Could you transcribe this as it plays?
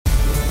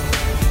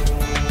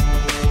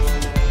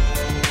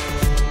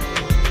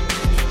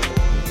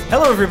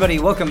Hello, everybody.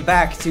 Welcome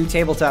back to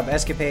Tabletop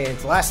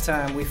Escapades. Last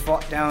time, we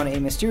fought down a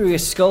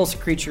mysterious skull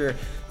creature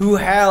who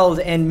howled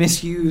and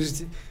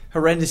misused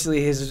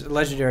horrendously his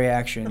legendary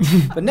action.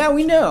 But now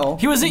we know.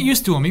 He wasn't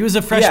used to him. He was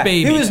a fresh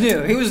baby. He was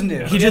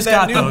new. He just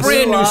got those.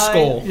 Brand new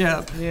skull.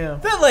 Yeah.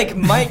 That,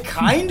 might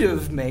kind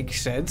of make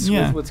sense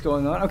with what's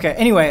going on. Okay,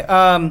 anyway.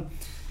 Brand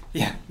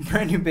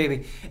new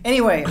baby.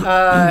 Anyway,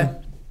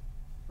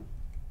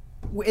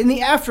 in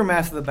the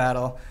aftermath of the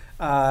battle,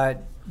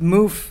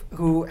 Moof,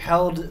 who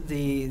held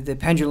the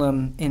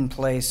pendulum in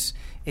place,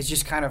 is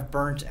just kind of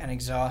burnt and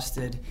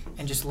exhausted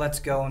and just lets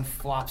go and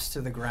flops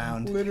to the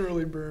ground.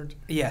 Literally burned.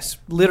 Yes,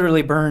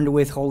 literally burned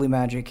with holy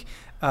magic,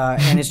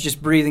 and is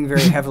just breathing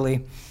very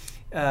heavily.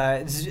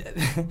 Kata,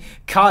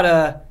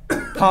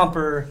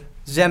 Pomper,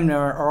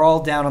 Zemnar are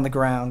all down on the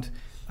ground.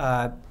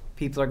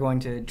 People are going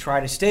to try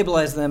to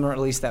stabilize them, or at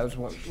least that was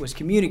what was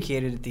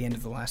communicated at the end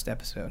of the last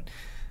episode.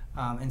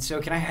 And so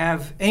can I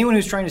have anyone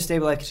who's trying to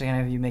stabilize, can I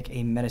have you make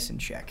a medicine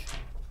check?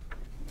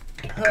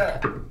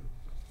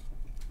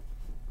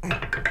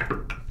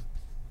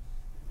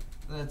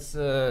 That's,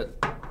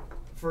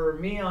 for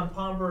me on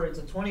Pomper, it's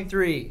a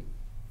 23.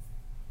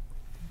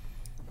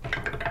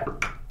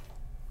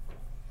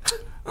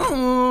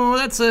 Oh,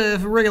 that's a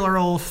regular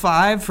old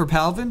 5 for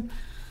Palvin.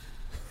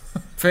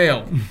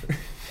 Fail.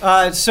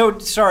 So,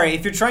 sorry,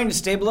 if you're trying to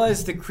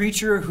stabilize, the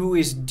creature who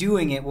is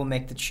doing it will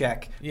make the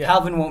check. Yeah.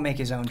 Palvin won't make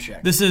his own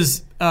check. This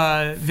is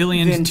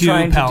Villian Been to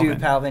trying Palvin. to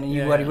do Palvin, and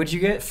you, what did you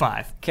get?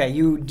 5. Okay,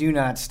 you do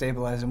not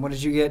stabilize him. What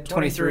did you get?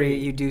 23.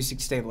 23. You do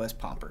stabilize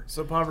Pomper.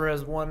 So Pomper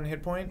has 1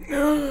 hit point?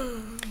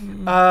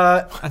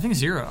 I think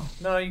 0.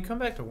 No, you come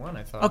back to 1,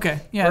 I thought. Okay,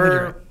 yeah, I think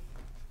you're right.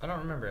 I don't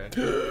remember it.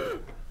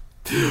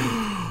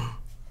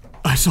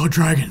 I saw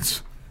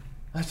dragons.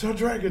 I saw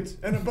dragons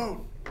and a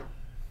boat.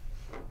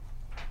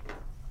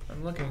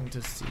 I'm looking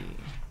to see.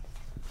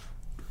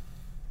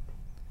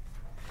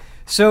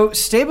 So,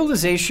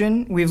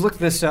 stabilization, we've looked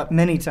this up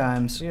many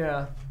times.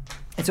 Yeah.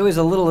 It's always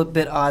a little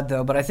bit odd,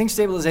 though, but I think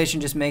stabilization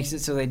just makes it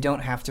so they don't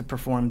have to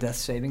perform death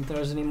saving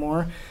throws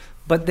anymore.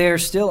 But they're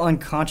still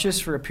unconscious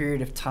for a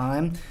period of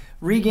time.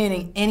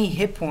 Regaining any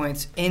hit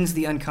points ends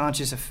the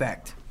unconscious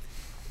effect.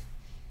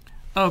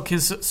 Oh,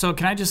 so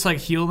can I just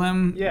heal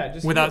them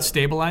just without heal.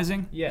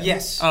 stabilizing? Yeah.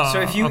 Yes. Oh, So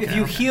if you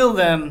okay. heal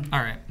them, All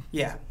right.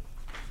 yeah.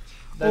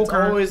 That's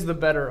always the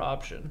better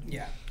option.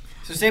 Yeah.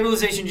 So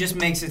stabilization just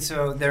makes it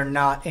so they're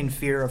not in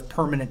fear of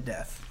permanent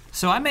death.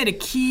 So I made a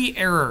key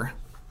error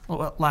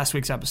last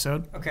week's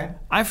episode. Okay.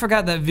 I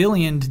forgot that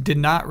Villian did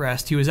not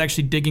rest. He was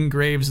actually digging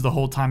graves the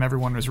whole time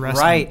everyone was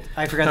resting. Right.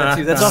 I forgot that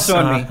too. That's also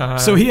on me.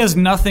 So he has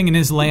nothing in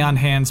his lay on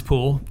hands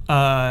pool.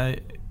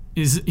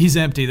 He's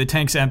empty. The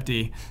tank's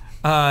empty.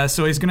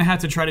 So he's going to have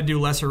to try to do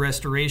lesser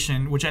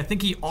restoration, which I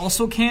think he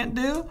also can't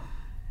do.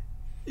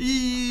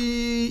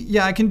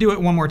 Yeah, I can do it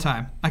one more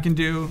time. I can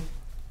do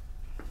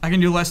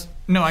less.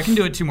 No, I can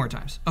do it 2 more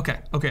times. Okay.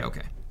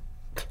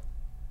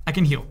 I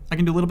can heal. I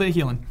can do a little bit of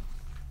healing.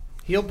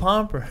 Heal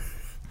Pomper.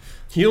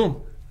 Heal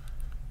him.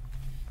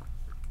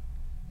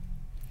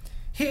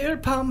 Here,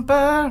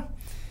 Pomper.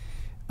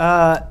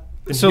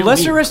 So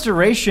lesser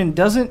restoration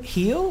doesn't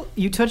heal.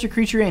 You touch a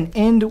creature and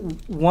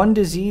end 1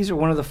 disease or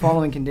one of the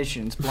following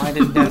conditions: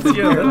 blinded, death.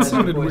 That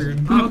sounded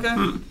weird. Okay.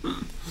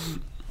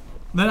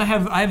 Then I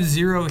have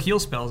 0 heal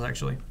spells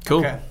actually. Cool.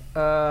 Okay.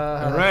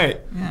 All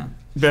right. Yeah.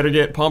 Better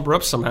get Pomper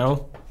up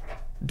somehow.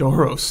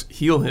 Doros,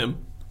 heal him.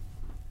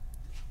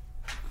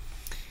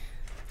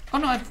 Oh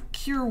no, I have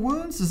cure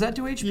wounds. Does that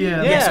do HP?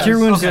 Yeah. Yes, cure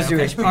wounds does do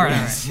HP. All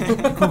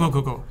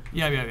right. Cool.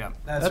 Yeah.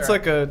 That's right.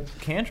 like a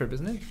cantrip,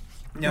 isn't it?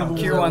 No, Is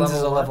cure it ones is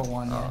a level level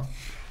 1. Oh.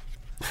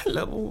 Yeah.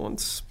 Level 1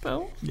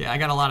 spell. Yeah, I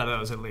got a lot of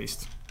those at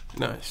least.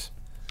 Nice.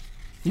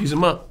 Use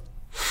them up.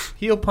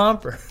 Heal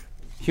Pomper.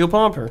 Heal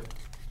Pomper.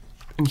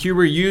 And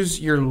Huber, use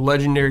your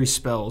legendary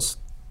spells.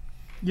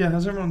 Yeah,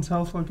 how's everyone's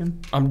health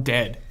looking? I'm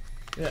dead.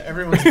 Yeah,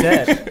 everyone's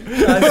dead.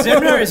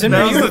 Zimner,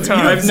 Now's you the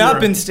time. have not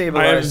been I have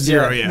stabilized.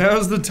 0 yet.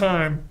 Now's the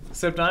time.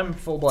 Except I'm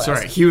full blast.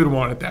 Sorry, he would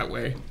want it that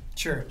way.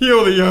 Sure.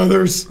 Heal the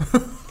others.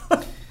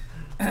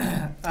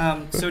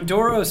 So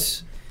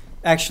Doros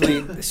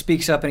actually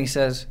speaks up and he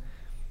says,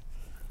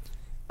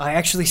 I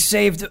actually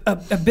saved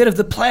a bit of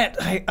the plant.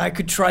 I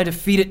could try to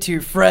feed it to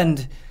your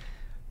friend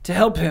to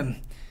help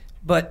him,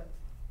 but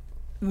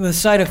the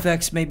side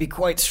effects may be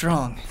quite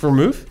strong. For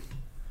move?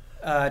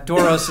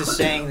 Doros is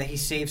saying that he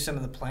saved some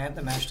of the plant,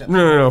 the mashed up.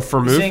 No,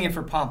 for He's move? saying it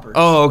for Pomper.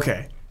 Oh,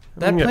 okay.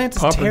 That Yeah, plant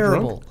is Pomper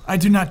terrible. I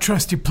do not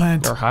trust your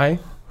plant. Or high?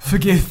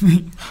 Forgive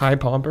me. High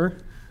Pomper?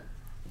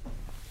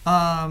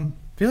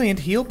 Villian,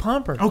 heal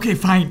Pomper. Okay,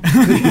 fine.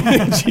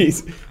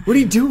 Jeez. What are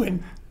you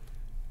doing?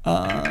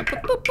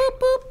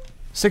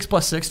 6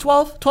 plus 6,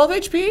 12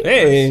 HP.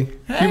 Hey,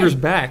 Huber's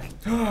back.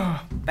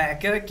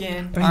 Back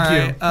again. Thank All you.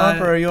 right,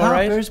 Pomper, are you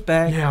alright? Pomper's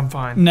back. Yeah, I'm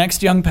fine.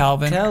 Next, young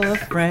Palvin. Tell a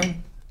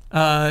friend.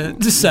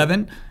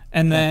 7,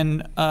 and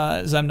then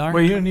Zemnar.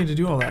 Wait, you don't need to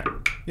do all that.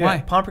 Yeah,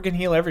 Why? Pomper can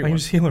heal I everyone. can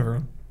just heal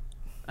everyone.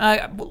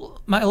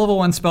 My level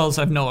 1 spells,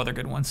 I have no other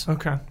good ones.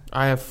 Okay.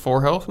 I have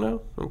 4 health now?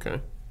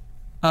 Okay.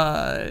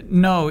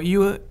 No,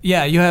 you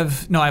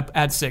have no. I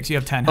add 6. You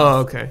have 10. Oh,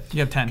 health. okay. You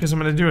have 10. Because I'm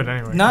gonna do it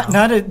anyway. Not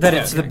that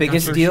it's the okay,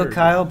 biggest for deal, sure.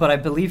 Kyle, but I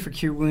believe for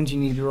Cure Wounds you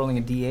need to be rolling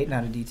a D8,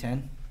 not a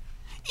D10.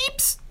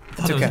 Eeps.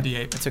 That's It was okay.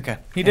 a D8. It's okay.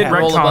 He didn't Yeah.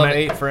 roll Retcon above it.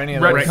 8 for any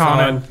of that.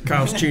 Retcon it.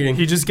 Kyle's cheating.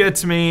 He just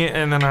gets me,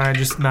 and then I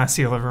just mass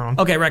heal everyone.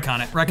 Okay,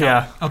 retcon it. Retcon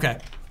Yeah. it. Okay.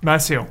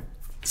 Mass heal.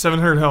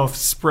 700 health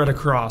spread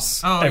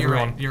across Oh,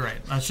 everyone. You're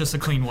right. That's just a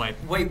clean wipe.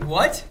 Wait,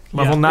 what?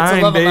 Level Yeah. 9, It's a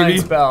level baby. 9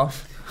 spell.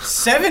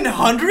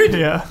 700?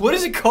 Yeah. What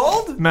is it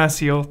called? Mass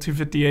heal,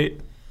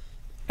 258.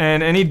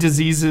 And any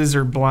diseases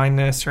or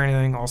blindness or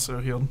anything also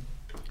healed.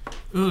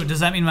 Ooh, does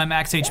that mean my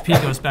max HP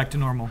goes back to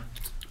normal?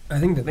 I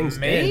think the thing's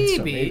dead, so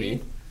Maybe.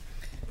 maybe.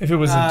 If it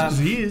was a Um,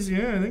 disease,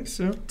 yeah, I think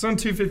so. It's on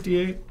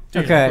 258.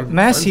 Okay,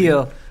 mass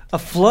heal. A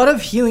flood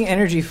of healing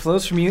energy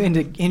flows from you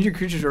into injured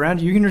creatures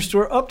around you. You can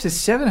restore up to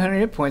 700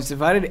 hit points,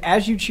 divided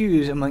as you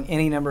choose among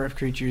any number of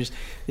creatures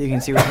that you can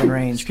see within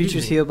range.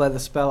 Creatures healed by the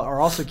spell are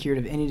also cured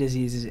of any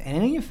diseases and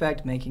any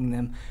effect making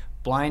them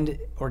blind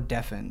or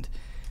deafened.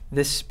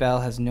 This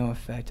spell has no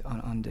effect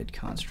on undead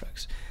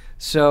constructs.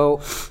 So,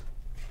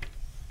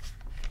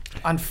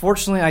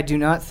 unfortunately, I do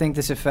not think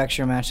this affects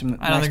your maximum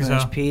I don't think so.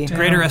 HP.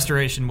 Greater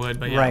Restoration would,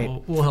 but yeah, Right.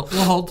 we'll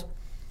hold.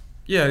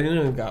 Yeah, you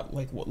know, got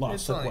like what lost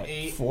It's like only what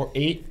 8. 4,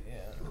 8.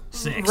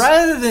 6.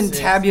 Rather than 6.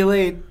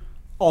 tabulate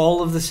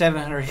all of the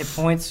 700 hit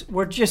points,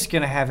 we're just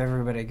going to have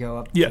everybody go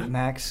up Yeah. to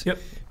max. Yep.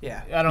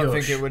 Yeah. I don't Yosh.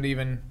 think it would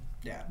even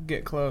Yeah.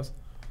 get close.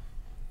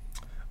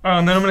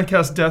 And then I'm going to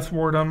cast Death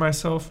Ward on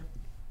myself.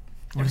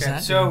 What does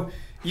that So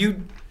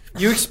you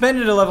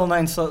expended a level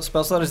 9 spell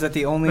slot. Is that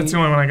the only? That's the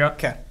only one I got.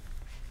 Okay.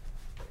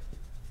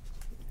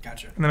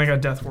 Gotcha. And then I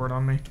got Death Ward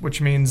on me, which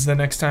means the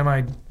next time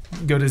I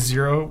go to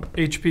 0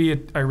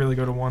 HP, I really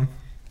go to 1.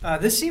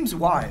 This seems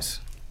wise.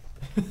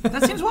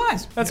 That seems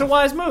wise. That's a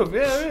wise move.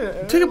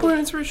 Yeah. Take a point of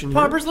inspiration.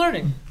 Pomper's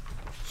learning.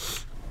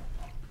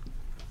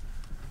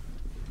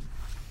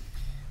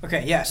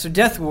 Okay, yeah, so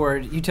Death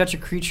Ward, you touch a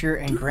creature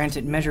and grant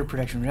it measure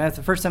protection from death.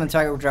 The first time the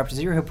target will drop to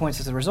 0 hit points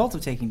as a result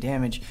of taking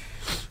damage.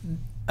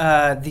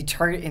 The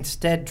target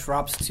instead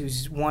drops to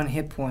 1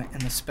 hit point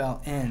and the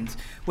spell ends.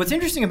 What's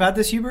interesting about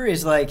this, Huber,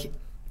 is like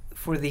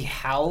for the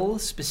Howl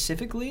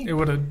specifically, It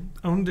would have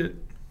owned it.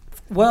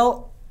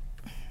 well,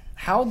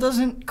 Howl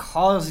doesn't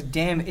cause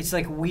damage. It's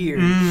like weird.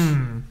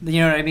 Mm.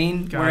 You know what I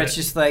mean? Got Where it. it's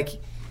just like,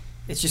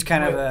 it's just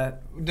kind of Wait. a,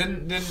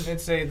 Didn't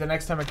it say the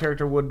next time a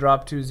character would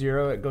drop to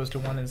 0, it goes to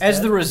 1 instead?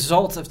 as the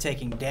result of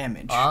taking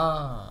damage.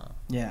 Ah.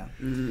 Yeah.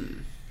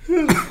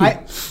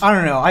 I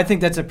don't know. I think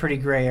that's a pretty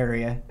gray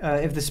area.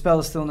 If the spell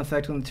is still in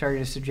effect when the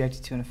target is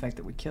subjected to an effect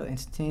that would kill it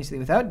instantaneously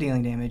without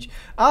dealing damage.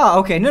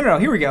 Okay. No.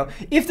 Here we go.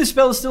 If the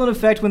spell is still in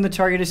effect when the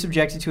target is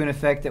subjected to an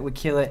effect that would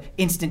kill it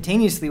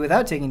instantaneously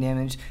without taking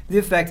damage, the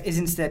effect is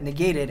instead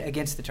negated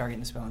against the target in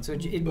the spell. And so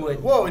it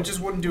would. Whoa, it just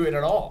wouldn't do it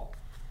at all.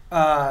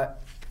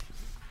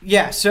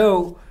 Yeah.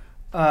 So.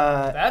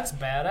 That's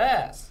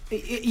badass.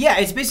 Yeah.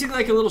 It's basically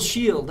like a little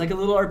shield, like a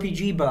little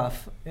RPG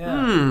buff.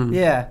 Yeah. Hmm.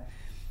 Yeah.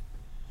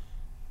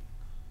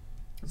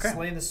 Okay.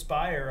 Slay the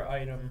Spire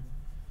item.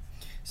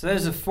 So that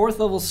is a 4th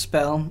level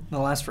spell that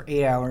lasts for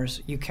 8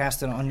 hours. You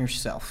cast it on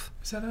yourself.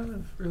 Is that out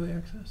of early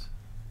access?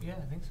 Yeah,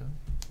 I think so.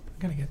 I'm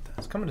going to get that.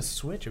 It's coming to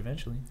Switch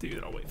eventually.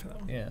 Dude, I'll wait for that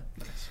one. Yeah.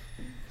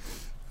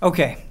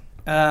 Okay.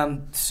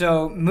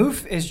 So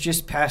Moof is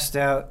just passed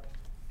out,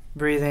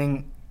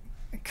 breathing.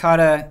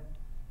 Kata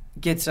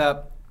gets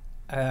up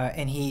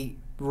and he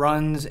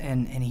runs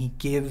and he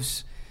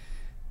gives.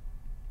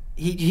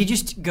 He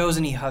just goes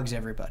and he hugs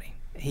everybody.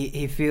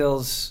 He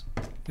feels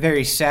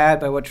very sad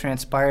by what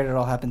transpired. It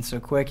all happened so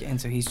quick,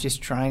 and so he's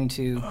just trying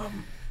to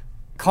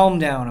calm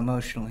down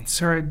emotionally.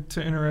 Sorry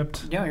to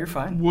interrupt. Yeah, you're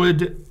fine.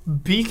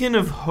 Would Beacon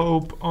of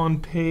Hope on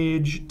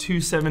page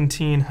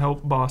 217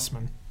 help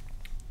Bossman?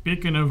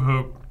 Beacon of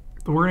Hope.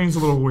 The wording's a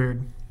little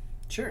weird,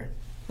 Sure.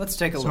 Let's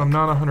take a so look. I'm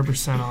not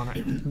 100% on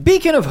it.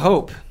 Beacon of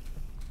Hope.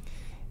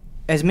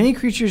 As many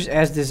creatures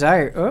as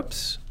desire.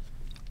 Oops.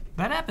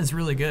 That app is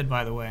really good,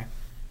 by the way.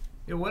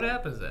 Yeah, what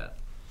app is that?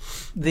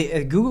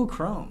 The Google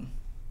Chrome.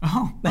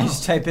 Oh. I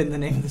just type in the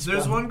name of the spell.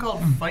 There's one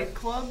called Fight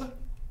Club,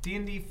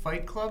 D&D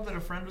Fight Club, that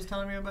a friend was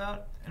telling me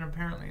about, and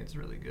apparently it's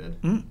really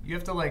good. Mm. You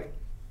have to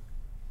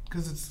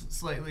because it's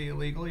slightly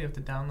illegal, you have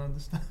to download the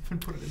stuff and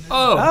put it in there.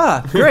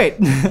 Ah, great.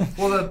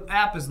 Well, the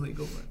app is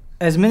legal, but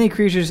As many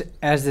creatures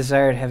as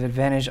desired have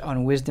advantage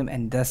on wisdom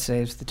and death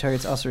saves. The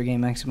targets also regain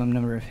maximum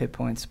number of hit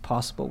points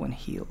possible when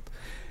healed.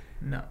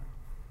 no.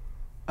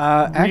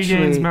 Regains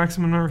Actually,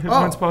 maximum number of hit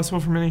points possible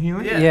for many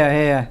healing. Yeah.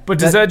 yeah. But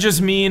does that just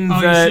mean Oh,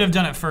 you that? should have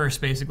done it first,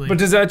 basically. But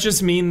does that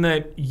just mean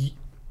that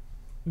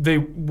they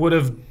would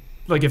have,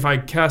 like, if I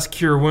cast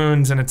Cure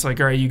Wounds and it's like,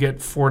 all right, you get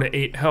 4 to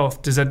 8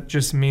 health? Does that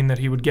just mean that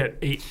he would get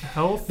 8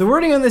 health? The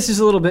wording on this is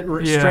a little bit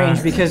Yeah.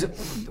 strange because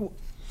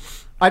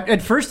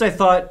at first I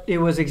thought it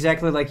was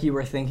exactly like you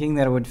were thinking,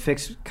 that it would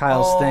fix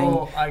Kyle's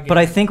thing. But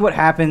I think what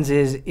happens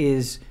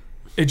is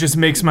It just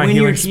makes my When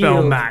healing you're spell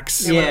healed-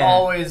 max. It would Yeah.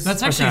 always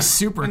That's actually Okay.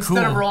 super instead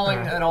cool. of rolling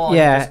at all,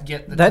 Yeah, you just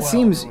get the that 12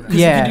 seems- or whatever.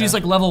 Because Yeah. you could use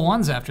like level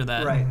 1s after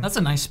that. Right. That's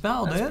a nice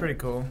spell, That's dude. pretty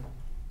cool.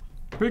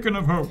 Beacon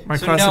of hope. My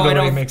So class no, I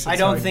ability don't- makes it I so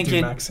don't I think do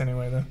it- max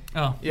anyway, though.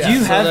 Oh. Yeah, Do you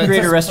so have that's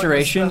greater like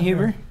restoration, the stuff,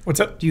 Huber? What's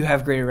up? Do you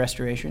have greater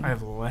restoration? I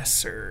have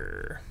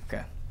lesser.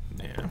 Okay.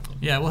 Yeah.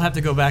 Yeah, we'll have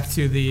to go back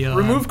to the...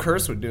 Remove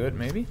curse would do it,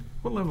 maybe.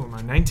 What level am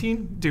I?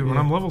 19? Dude, when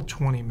I'm level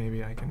 20,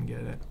 maybe I can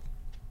get it.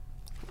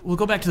 We'll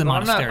go back to the Well,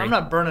 monastery. I'm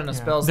not burning a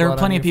spell There slot are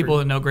plenty on of you people for-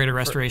 that know greater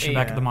restoration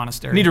back at the yeah.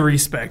 monastery. Need a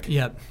respec.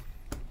 Yep.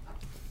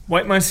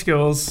 Wipe my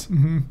skills.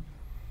 Mm-hmm.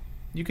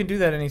 You can do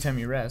that anytime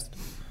you rest.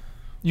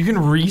 You can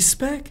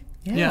respec?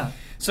 Yeah.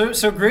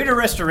 So greater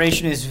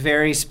restoration is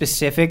very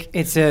specific.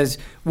 It says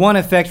one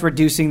effect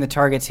reducing the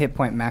target's hit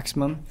point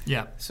maximum.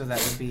 Yeah. So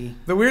that would be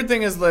The weird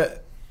thing is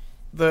that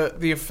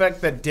the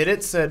effect that did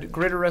it said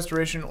greater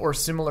restoration or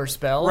similar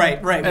spell. Right,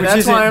 And which that's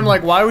isn't- why I'm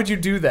like, why would you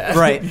do that?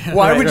 Right.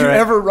 Why Right, would you right.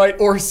 ever write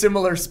or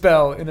similar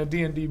spell in a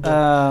D&D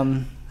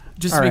book?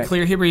 Just All to be right.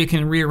 clear, Huber, you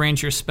can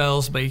rearrange your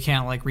spells, but you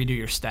can't like redo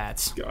your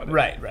stats. Got it.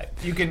 Right.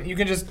 You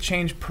can just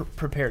change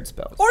prepared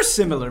spells. or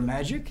similar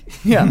magic.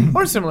 Yeah,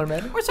 or similar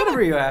magic. Or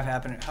whatever you have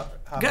happening.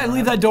 Gotta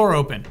leave that door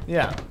open.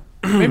 Yeah.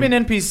 Maybe an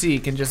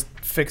NPC can just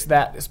fix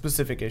that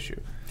specific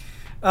issue.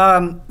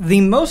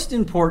 The most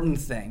important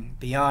thing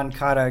beyond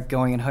Kata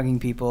going and hugging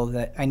people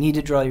that I need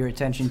to draw your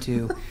attention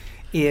to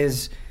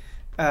is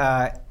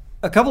a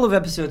couple of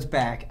episodes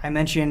back, I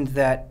mentioned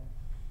that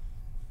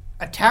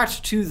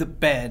attached to the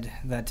bed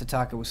that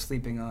Tataka was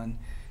sleeping on,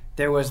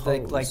 there was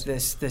like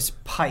this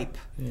pipe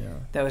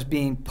that was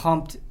being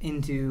pumped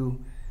into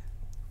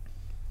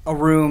a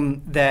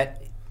room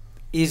that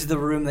is the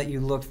room that you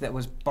looked that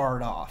was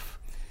barred off.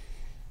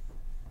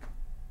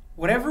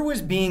 Whatever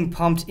was being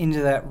pumped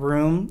into that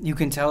room, you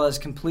can tell has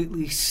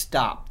completely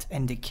stopped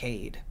and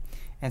decayed.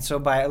 And so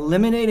by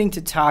eliminating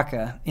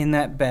Tataka in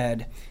that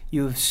bed,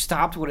 you have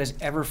stopped what is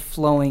ever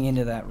flowing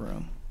into that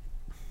room.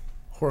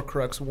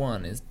 Horcrux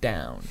 1 is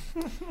down.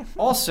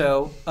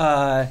 Also,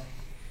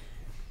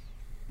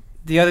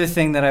 the other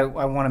thing that I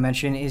want to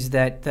mention is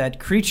that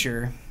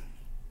creature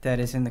that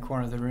is in the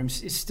corner of the room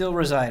is still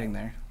residing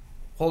there.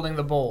 Holding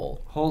the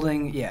bowl.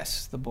 Holding,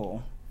 yes, the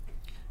bowl.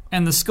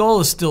 And the skull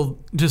is still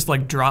just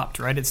like dropped,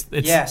 right? It's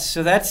Yes,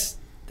 so that's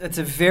a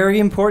very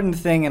important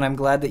thing, and I'm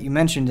glad that you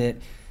mentioned it.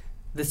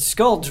 The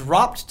skull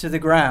dropped to the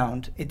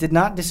ground. It did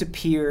not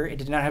disappear. It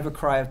did not have a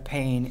cry of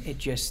pain. It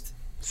just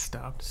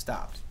stopped.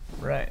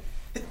 Right.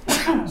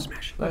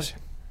 Smash.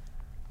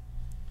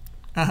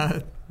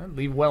 I'd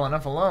leave well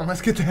enough alone.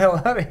 Let's get the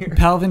hell out of here.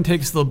 Palvin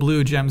takes the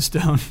blue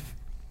gemstone.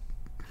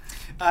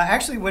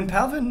 Actually, when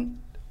Palvin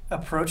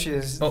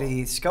approaches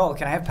the skull,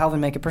 can I have Palvin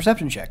make a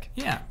perception check?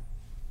 Yeah.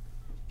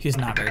 He's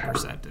not very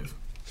perceptive.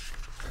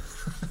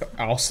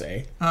 I'll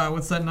say.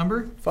 What's that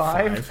number?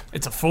 5.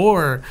 It's a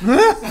 4.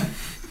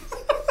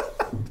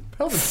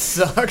 Pelvin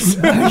sucks.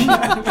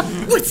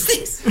 What's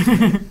this?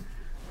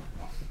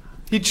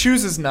 He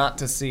chooses not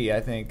to see,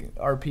 I think,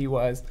 RP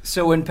wise.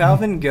 So when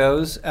Palvin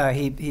goes,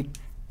 he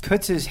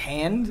puts his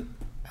hand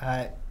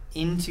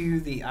into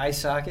the eye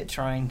socket,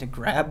 trying to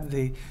grab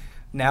the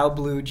now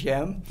blue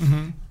gem,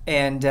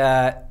 and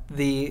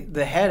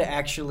the head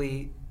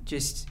actually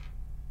just,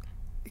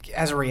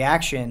 as a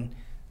reaction,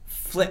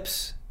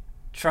 flips,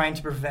 trying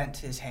to prevent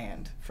his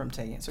hand from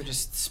taking it. So it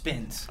just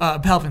spins.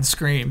 Palvin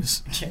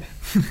screams Yeah.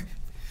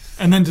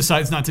 and then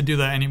decides not to do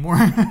that anymore.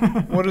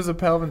 What does a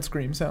Pelvin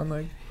scream sound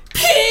like?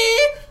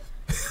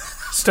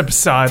 Step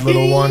aside,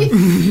 little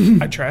one.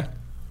 I try.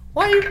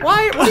 What are you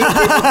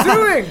people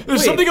doing?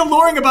 There's something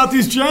alluring about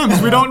these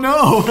gems. We don't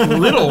know.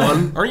 Little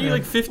one. Aren't you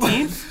like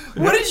 15?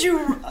 What did you?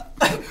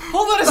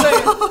 Hold on a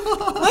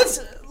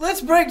second.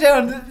 Let's break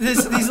down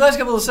these last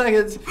couple of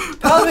seconds.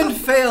 Palvin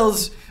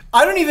fails.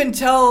 I don't even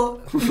tell.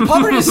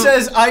 Popper just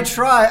says, "I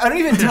try." I don't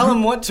even tell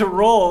him what to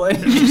roll, and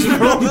he just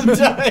rolls the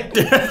die.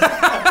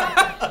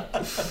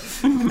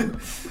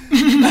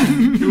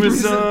 It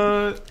was,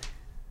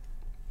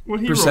 what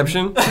he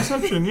Perception? rolled.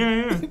 Perception,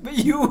 yeah. But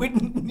you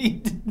wouldn't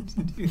need to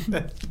do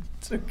that.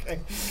 It's okay.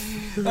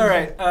 All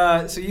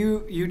right. So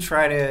you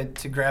try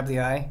to grab the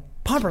eye.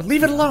 Pomper,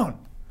 leave it alone.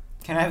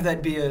 Can I have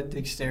that be a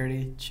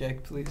dexterity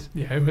check, please?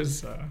 Yeah, it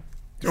was, do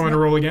you want me to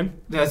roll again?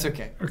 No, it's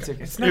okay. It's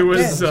okay. It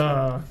was,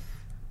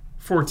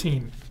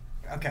 14.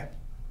 Okay.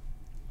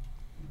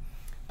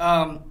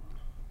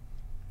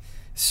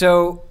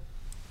 So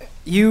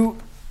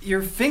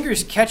your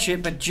fingers catch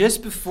it, but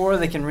just before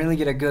they can really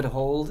get a good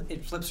hold,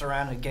 it flips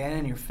around again,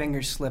 and your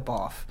fingers slip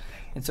off.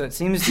 And so it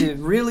seems to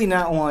really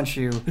not want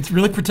you to, It's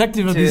really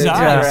protective of to these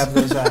eyes. grab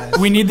those eyes.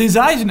 We need these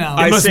eyes now.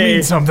 It must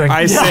mean something.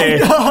 I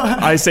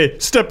say,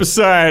 step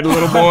aside,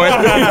 little boy.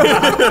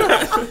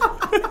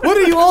 What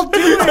are you all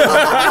doing?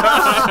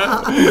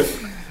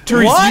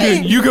 Therese,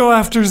 Why? you go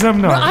after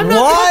Zemnar. I'm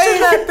not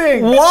touching that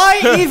thing.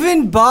 Why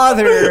even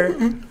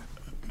bother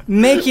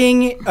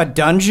making a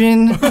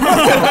dungeon,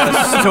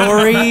 a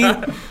story,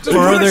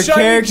 or other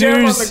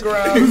characters?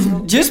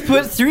 Just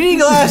put 3D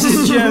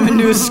glasses gem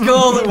into a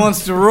skull that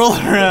wants to roll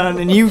around,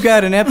 and you've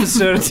got an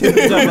episode or two.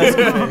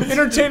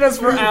 Entertain us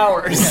for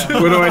hours. What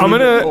do I I'm need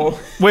to gonna roll?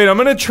 wait. I'm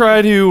gonna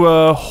try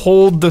to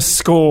hold the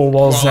skull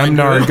while I do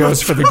Zemnar it.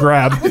 goes for the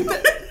grab.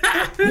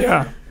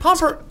 Yeah.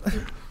 Pomper,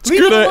 It's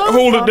gonna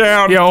hold it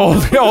down. Yeah, I'll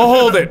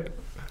hold it.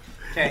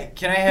 Okay,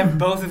 can I have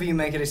both of you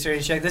make a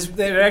dexterity check? This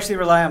they would actually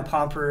rely on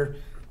Pomper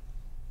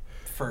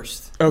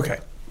first. Okay.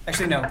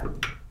 Actually, no.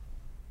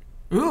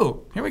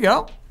 Ooh, here we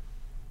go.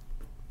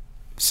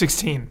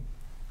 16.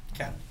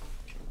 Okay.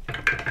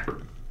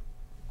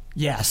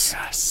 Yes.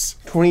 Yes.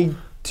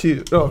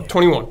 22. Oh,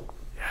 21.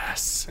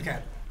 Yes. Okay.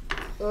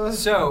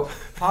 So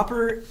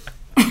Pomper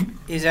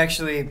is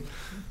actually.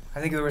 I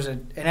think there was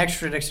an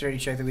extra dexterity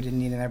check that we didn't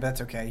need in there, but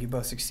that's okay. You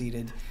both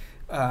succeeded.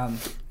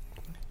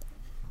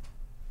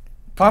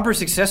 Pomper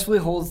successfully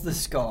holds the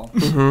skull.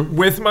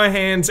 With my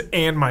hands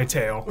and my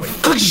tail.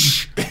 Of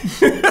course.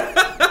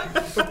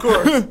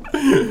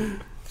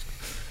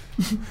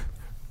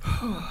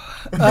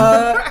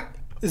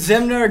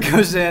 Zemnar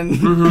goes in.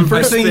 I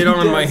First thing stayed he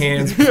on does- my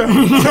hands. Then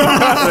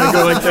I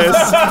go like this.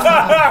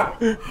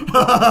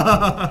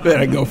 Then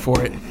I go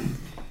for it.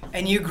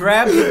 And you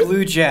grab the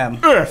blue gem.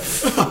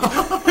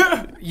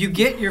 You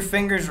get your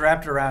fingers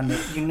wrapped around it.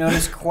 You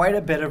notice quite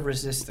a bit of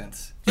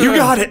resistance. You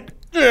got it.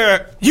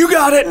 You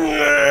got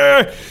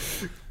it.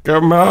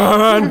 Come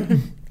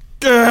on.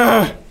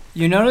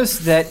 You notice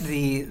that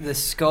the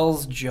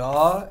skull's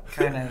jaw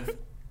kind of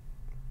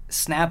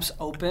snaps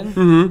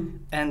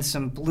open, and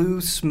some blue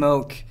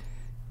smoke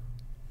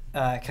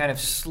kind of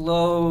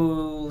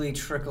slowly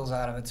trickles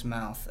out of its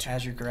mouth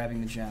as you're grabbing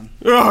the gem.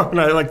 Oh,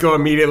 and I let go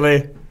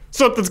immediately.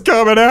 Something's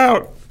coming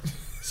out.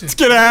 Let's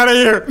get out of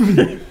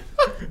here.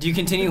 Do you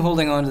continue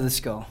holding on to the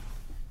skull?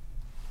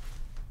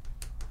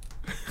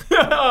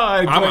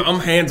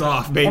 I'm hands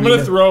off, baby. I'm going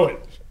to throw it.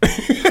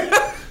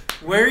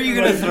 Where are you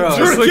going to throw it?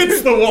 Just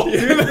against the wall.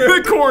 In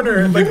the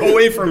corner, like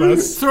away from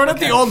us. Throw it at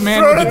the old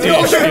man with the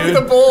dish,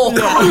 dude. bowl.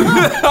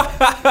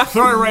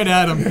 Throw it right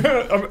at him.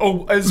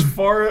 As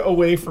far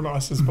away from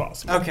us as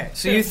possible. Okay,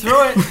 so you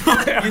throw it.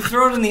 You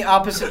throw it in the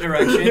opposite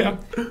direction. Yeah.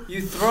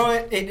 You throw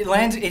it. It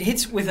lands. It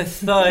hits with a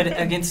thud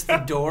against the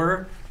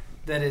door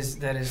that is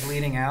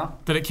leading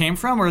out. That it came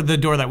from, or the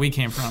door that we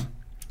came from?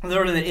 The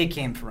door that it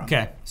came from.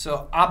 Okay.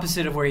 So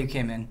opposite of where you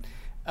came in,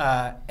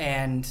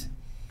 and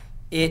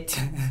it.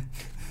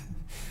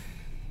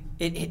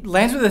 It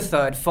lands with a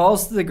thud,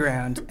 falls to the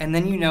ground, and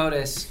then you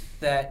notice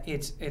that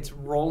it's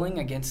rolling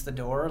against the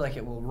door, like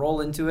it will roll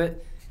into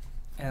it,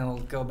 and it'll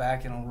go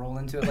back and it'll roll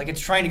into it, like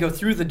it's trying to go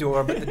through the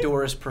door, but the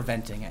door is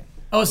preventing it.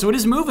 Oh, so it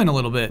is moving a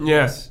little bit.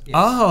 Yes. Yes.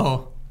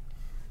 Oh.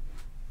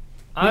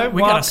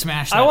 We gotta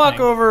smash that I walk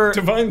thing. over.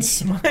 Divine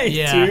Smite,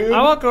 Yeah. dude.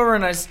 I walk over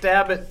and I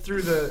stab it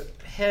through the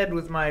head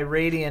with my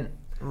radiant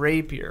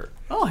rapier.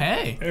 Oh,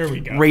 hey. There we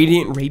go.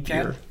 Radiant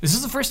rapier. Okay. Is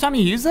this the first time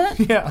you use that?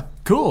 Yeah.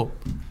 Cool.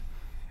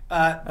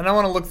 And I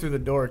want to look through the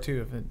door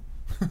too. If it.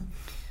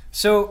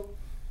 So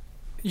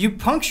you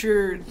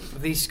puncture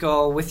the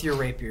skull with your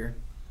rapier,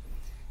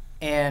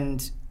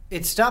 and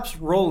it stops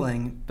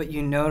rolling, but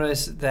you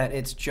notice that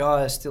its jaw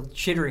is still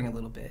chittering a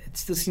little bit. It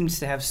still seems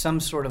to have some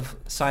sort of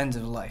signs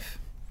of life.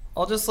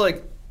 I'll just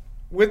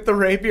with the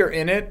rapier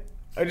in it,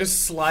 I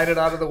just slide it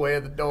out of the way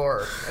of the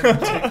door and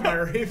take my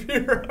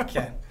rapier.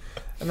 Okay.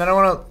 And then I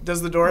want to.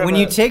 Does the door have When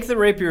you take the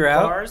rapier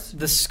out, bars?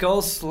 the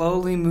skull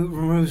slowly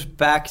moves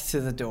back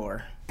to the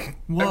door.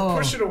 Whoa. I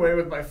push it away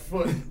with my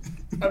foot.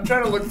 I'm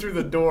trying to look through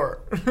the door.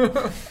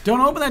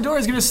 Don't open that door.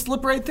 It's going to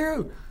slip right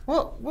through.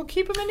 Well, we'll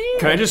keep him in here.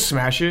 Can I just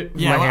smash it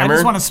with Yeah, my well, I hammer?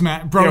 just want to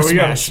smash. Bro, Yeah, we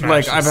gotta smash. smash.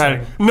 Like, this I've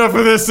had thing. enough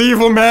of this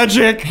evil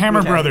magic. Hammer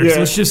Okay. Brothers. Yeah.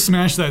 Let's just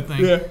smash that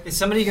thing. Yeah. Is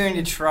somebody going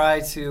to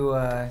try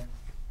to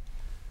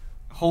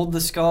hold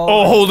the skull?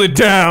 I'll hold it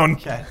down.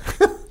 Okay.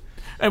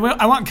 I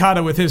want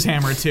Kata with his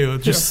hammer, too.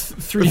 Just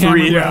three Three, hammer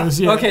yeah. bros.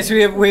 Yeah. Okay, so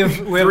we have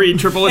 3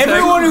 triple attack.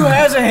 everyone who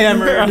has a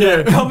hammer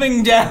Yeah.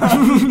 coming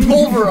down,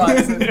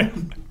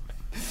 pulverizing.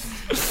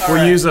 Or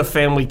Alright. use a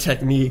family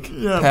technique.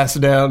 Yeah. Pass it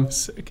down.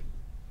 Sick.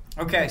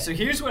 Okay, so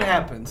here's what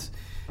happens.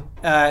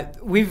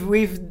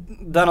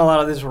 We've done a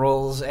lot of these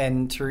rolls,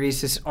 and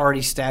Therese has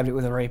already stabbed it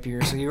with a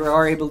rapier, so you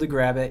are able to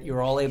grab it.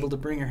 You're all able to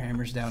bring your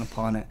hammers down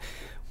upon it.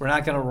 We're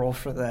not going to roll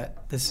for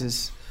that. This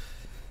is...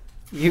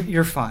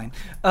 You're fine.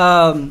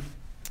 What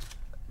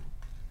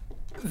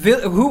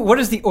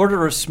is the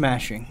order of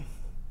smashing?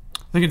 I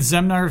think it's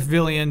Zemnar,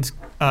 Villian,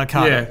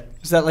 Kata. Yeah.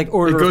 Is that like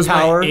order It goes of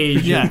power? by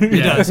age. Yeah, it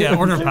does. Yeah,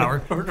 order of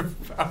power. Order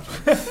of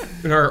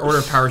power. Our order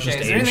of power is just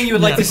Okay, is there anything age. you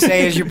would like to Yeah.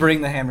 say as you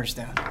bring the hammers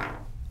down?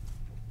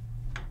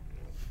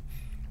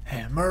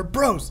 Hammer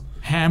Bros.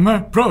 Hammer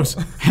Bros.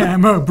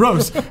 Hammer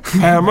Bros.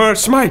 Hammer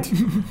smite.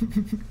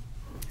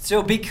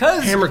 So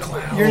because Hammer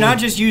cloud. you're not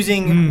just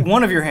using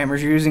one of your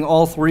hammers, you're using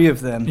all three of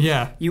them.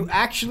 Yeah. You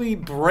actually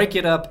break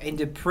it up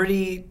into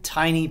pretty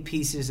tiny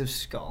pieces of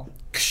skull.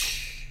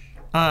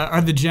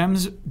 Are the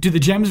gems... Do the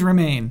gems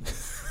remain?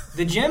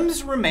 The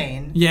gems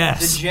remain.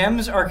 Yes. The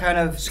gems are kind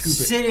of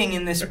sitting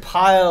in this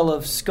pile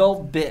of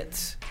skull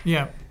bits.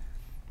 Yeah.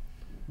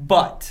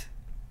 But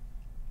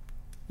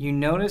you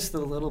notice the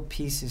little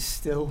piece is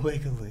still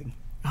wiggling.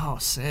 Oh,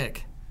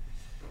 sick.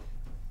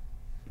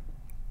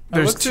 I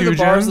There's look through 2 the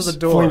bars gems. of the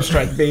door. Flame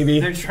strike, baby.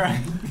 They're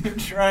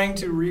trying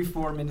to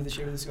reform into the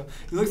shape of the skull.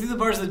 You look through the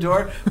bars of the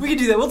door. We can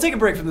do that. We'll take a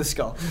break from the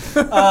skull.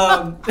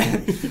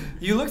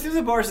 You look through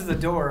the bars of the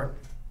door,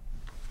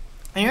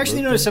 And you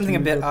actually notice something a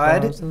bit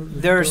odd.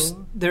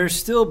 There's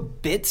still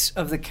bits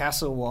of the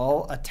castle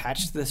wall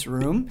attached to this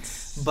room,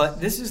 but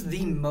this is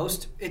the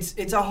most.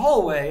 It's a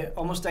hallway,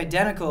 almost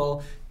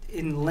identical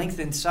in length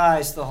and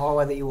size to the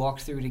hallway that you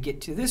walked through to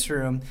get to this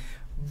room,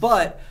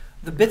 but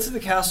the bits of the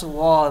castle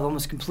wall have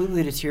almost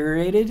completely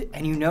deteriorated,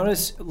 and you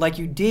notice, like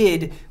you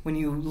did when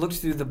you looked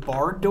through the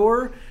barred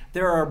door,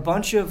 there are a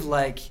bunch of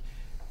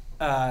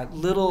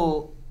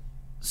little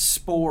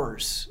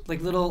spores,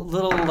 like little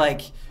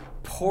like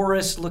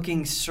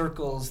porous-looking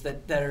circles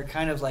that are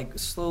kind of like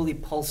slowly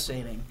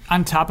pulsating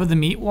On top of the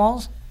meat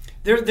walls?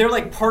 They're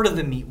like part of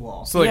the meat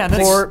wall. So like Yeah,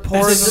 that's-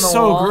 pores that's in the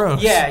so wall.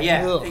 gross.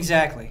 Yeah, Ugh.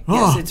 exactly. Ugh.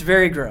 Yes, it's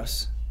very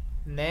gross.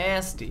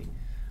 Nasty.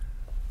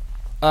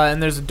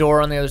 And there's a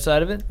door on the other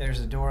side of it There's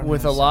a door on the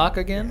with a other side. lock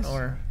again, Yes.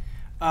 or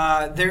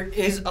There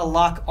is a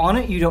lock on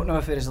it. You don't know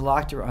if it is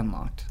locked or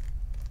unlocked.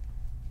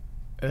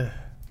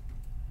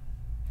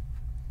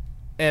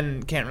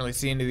 and can't really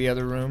see into the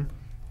other room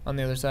on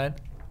the other side.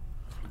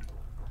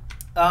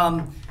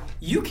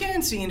 You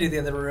can see into the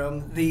other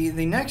room. The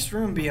next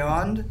room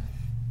beyond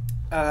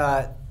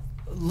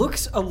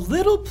looks a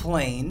little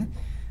plain,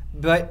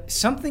 but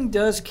something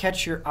does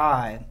catch your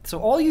eye. So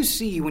all you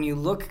see when you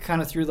look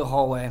kind of through the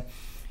hallway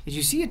is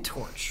you see a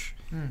torch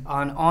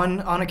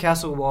on a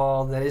castle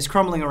wall that is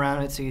crumbling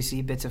around it, so you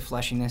see bits of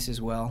fleshiness as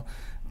well.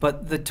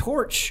 But the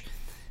torch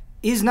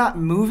is not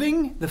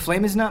moving. The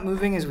flame is not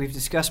moving, as we've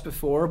discussed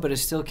before, but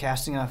is still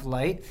casting off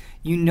light.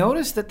 You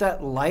notice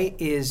that light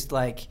is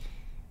like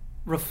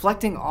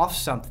reflecting off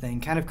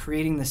something, kind of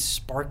creating this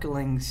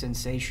sparkling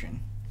sensation.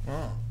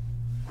 Oh.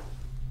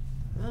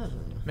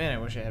 Man, I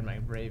wish I had my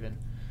raven.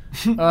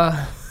 It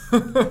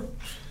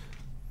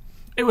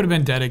would have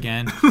been dead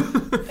again.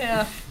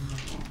 Yeah.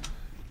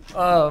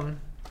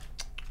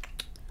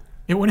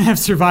 It wouldn't have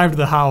survived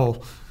the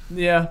howl.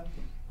 Yeah.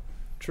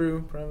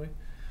 True, probably.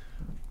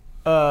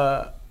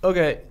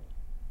 Okay.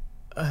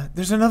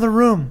 There's another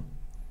room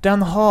down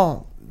the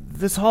hall.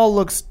 This hall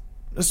looks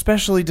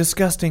especially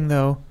disgusting,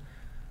 though.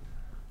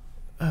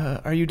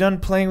 Are you done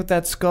playing with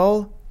that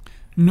skull?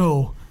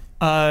 No.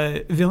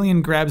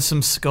 Villian grabs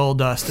some skull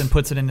dust and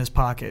puts it in his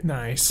pocket.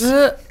 Nice.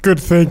 Good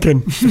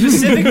thinking.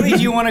 Specifically,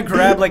 do you want to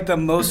grab like the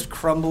most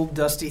crumbled,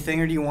 dusty thing,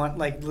 or do you want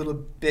like little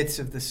bits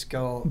of the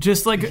skull?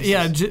 Just like,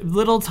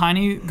 little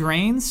tiny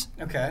grains.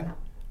 Okay.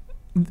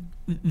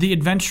 The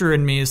adventurer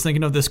in me is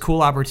thinking of this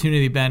cool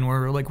opportunity, Ben,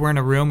 where like we're in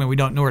a room and we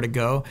don't know where to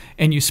go,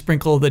 and you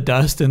sprinkle the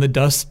dust, and the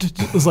dust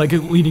is like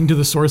leading to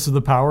the source of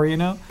the power, you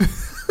know?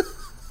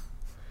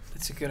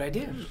 That's a good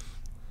idea.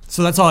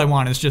 So that's all I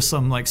want is just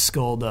some like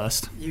skull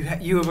dust. You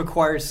have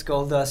acquired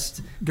skull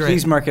dust. Great.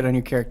 Please mark it on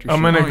your character sheet.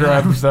 I'm gonna Oh, yeah.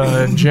 grab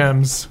the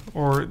gems,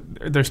 or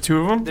there's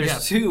two of them. There's Yeah.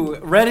 two,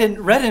 red and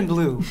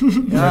blue.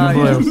 Blue.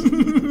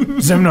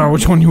 Zemnar,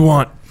 which one you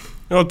want?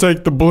 I'll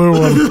take the blue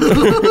one.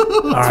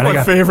 All right,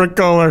 My favorite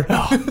color.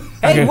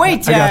 Hey,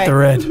 wait! I got the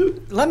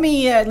red. Let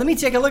me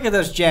take a look at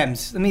those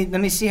gems. Let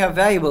me see how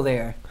valuable they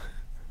are.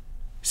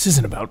 This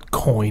isn't about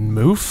coin,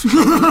 Moof.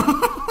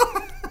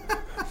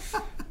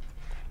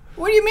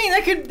 What do you mean?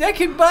 That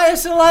could buy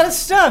us a lot of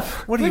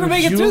stuff. What are we you, were a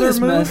making through jeweler, this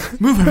Moof?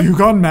 mess. Move, have you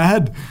gone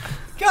mad?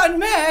 God,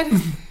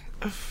 mad.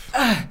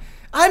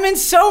 I'm in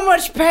so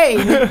much pain.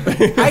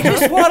 I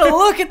just want to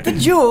look at the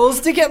jewels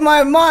to get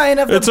my mind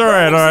of the. It's all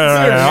right.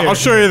 I'll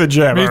show you the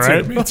gem. Me all too.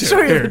 right? Me too. Show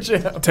you Here, the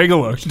gem. take a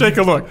look. Take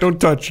a look.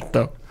 Don't touch it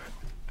though.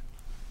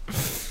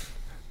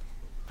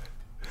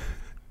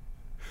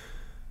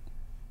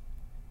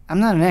 I'm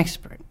not an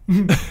expert,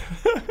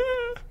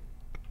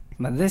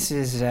 but this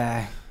is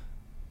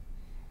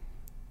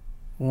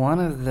one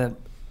of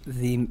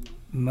the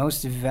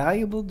most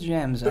valuable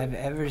gems I've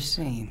ever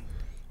seen.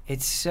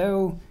 It's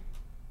so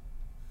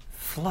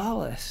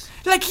flawless.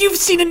 Like you've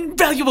seen an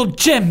invaluable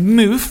gem,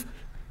 Moof.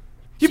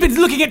 You've been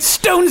looking at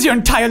stones your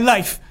entire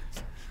life.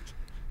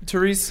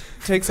 Therese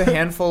takes a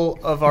handful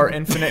of our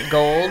infinite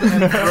gold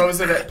and throws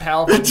it at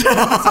Palvin.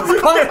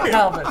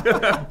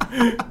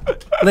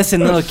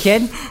 Listen, little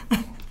kid.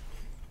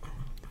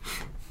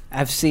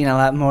 I've seen a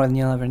lot more than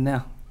you'll ever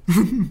know.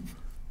 I'm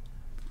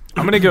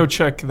gonna go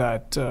check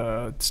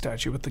that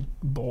statue with the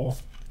bowl.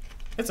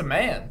 It's a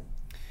man.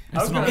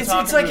 It's gonna It's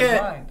talk like into his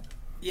a- mind.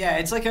 Yeah,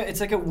 it's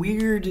like a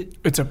weird.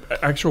 It's an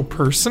actual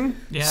person.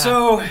 Yeah.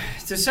 So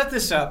to set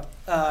this up,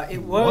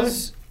 it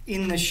was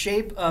in the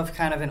shape of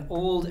kind of an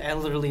old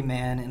elderly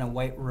man in a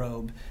white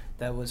robe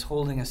that was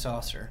holding a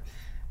saucer.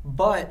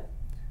 But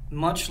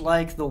much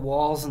like the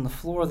walls and the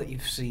floor that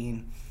you've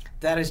seen,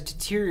 that has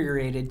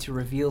deteriorated to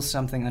reveal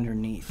something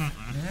underneath.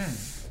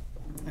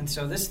 And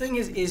so this thing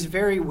is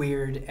very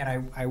weird,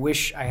 and I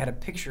wish I had a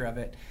picture of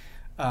it.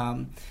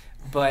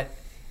 But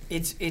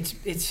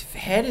its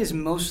head is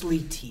mostly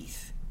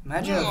teeth.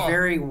 Imagine a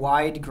very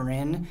wide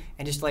grin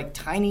and just like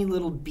tiny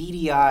little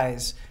beady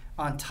eyes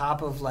on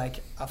top of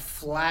like a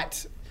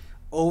flat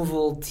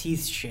oval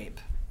teeth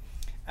shape.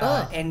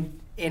 And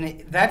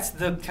that's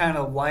the kind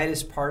of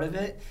widest part of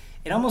it.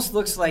 It almost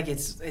looks like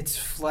its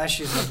flesh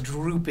is like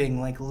drooping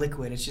like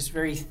liquid. It's just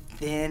very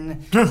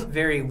thin,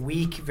 very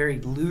weak, very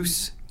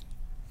loose.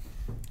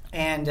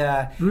 And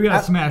We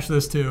gotta smash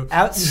this too.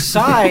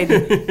 outside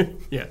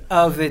Yeah.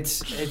 of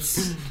its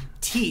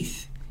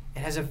teeth, it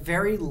has a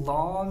very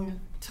long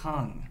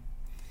tongue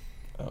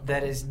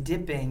that is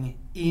dipping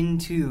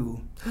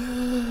into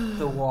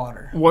the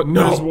water. What?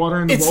 No. There's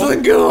water in the It's bowl?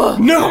 Lingua.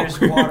 No. There's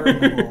water in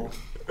the bowl.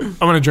 I'm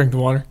gonna drink the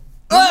water.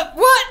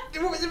 What?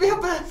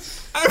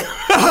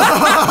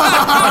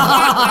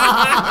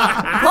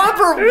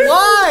 Popper,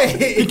 why?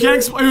 He can't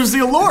explain. It was the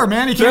allure,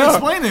 man. He can't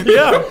explain it.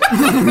 Yeah.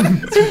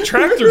 It's a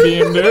tractor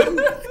beam, dude.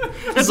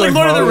 It's like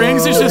Lord of the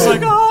Rings. It's just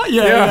like, oh,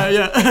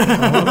 yeah.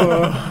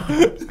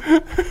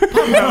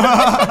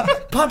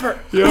 Pumper.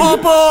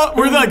 Papa!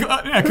 We're like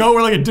an echo.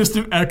 We're like a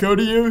distant echo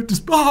to you.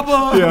 Just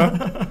Papa!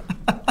 Yeah.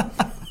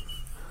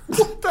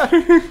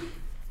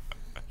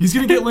 He's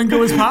gonna get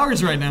Lingua's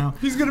powers right now.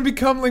 He's gonna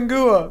become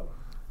Lingua.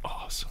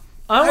 Awesome.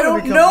 I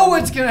don't know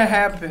what's gonna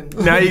happen.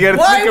 Now you gotta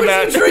Why think would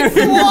about you drink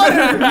the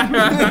water?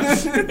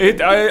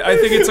 I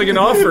think it's like an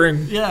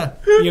offering. Yeah.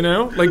 You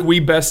know? Like we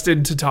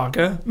bested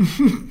Tataka.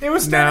 It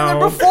was standing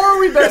No. there before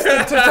we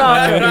bested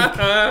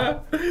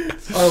Tataka.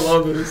 I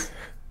love this.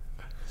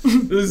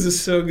 This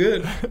is so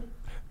good.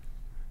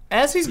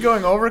 As he's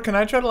going over, can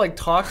I try to like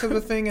talk to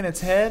the thing in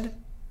its head?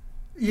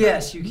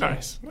 Yes, you can.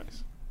 Nice.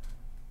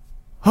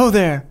 Oh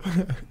there.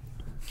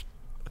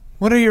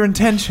 What are your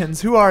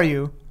intentions? Who are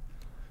you?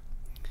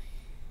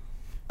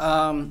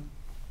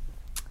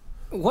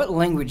 What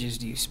languages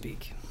do you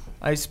speak?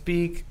 I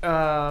speak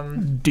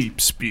Deep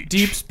speech.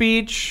 deep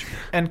speech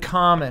and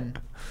common,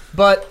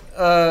 but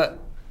a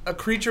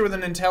creature with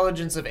an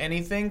intelligence of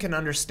anything can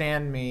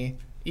understand me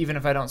even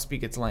if I don't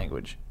speak its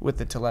language with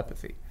the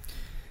telepathy.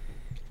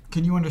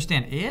 Can you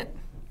understand it?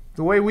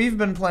 The way we've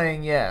been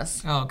playing,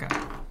 yes. Oh, okay.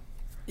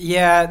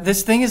 Yeah,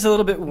 this thing is a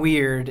little bit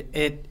weird.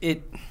 It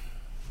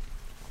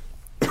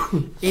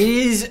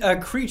is a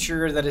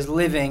creature that is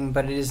living,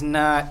 but it is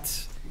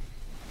not.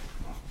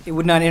 It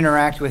would not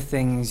interact with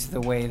things the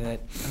way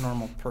that a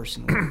normal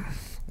person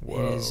would.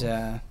 It is.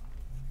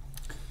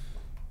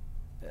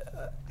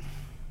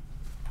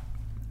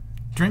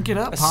 Drink it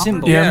up, A Popper.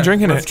 symbol. Yeah, I'm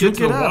drinking Let's it. get to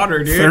Drink the it up.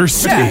 water, dude.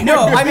 Thirsty. Yeah,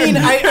 no, I mean,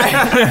 I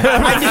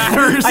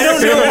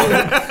don't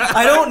know.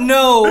 I don't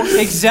know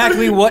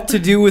exactly what to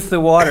do with the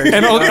water. to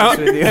And, be honest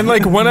with you. and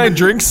like when I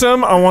drink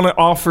some, I want to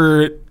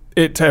offer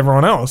it to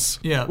everyone else.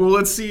 Yeah. Well,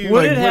 let's see Would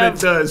like it what have-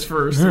 it does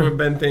first. What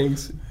Ben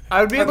thinks.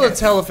 I would be able Okay. to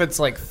tell if it's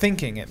like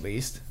thinking at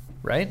least,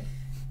 right?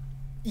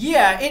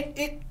 Yeah,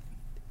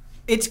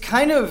 it's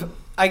kind of.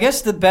 I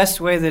guess the best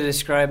way to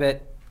describe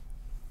it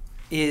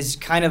is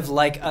kind of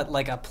like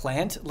a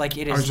plant. Like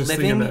it I was is just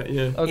living. thinking that.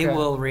 Yeah. Okay. It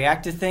will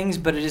react to things,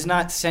 but it is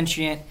not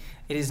sentient.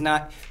 It is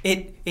not.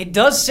 It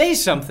does say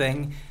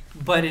something,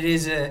 but it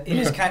is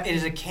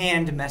a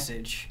canned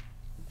message.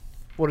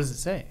 What does it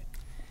say?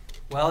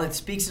 Well, it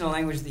speaks in a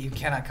language that you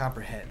cannot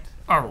comprehend.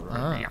 Oh.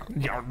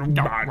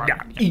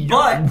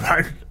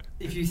 But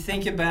if you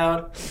think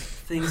about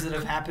things that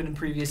have happened in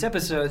previous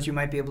episodes, you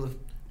might be able to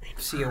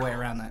see a way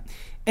around that.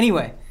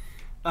 Anyway,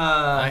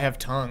 I have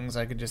tongues.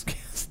 I could just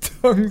cast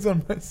tongues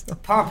on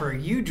myself. Popper,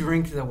 you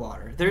drink the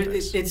water.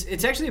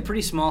 It's actually a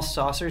pretty small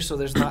saucer, so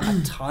there's not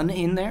a ton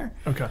in there.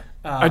 Okay.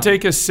 I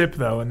take a sip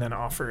though, and then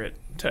offer it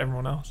to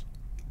everyone else.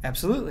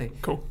 Absolutely.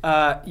 Cool.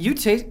 You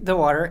taste the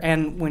water,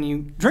 and when you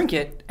drink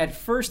it, at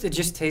first it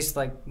just tastes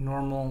like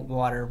normal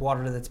water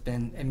that's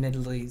been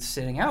admittedly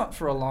sitting out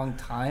for a long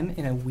time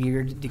in a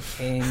weird,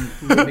 decaying,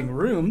 moving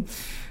room.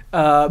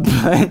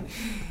 But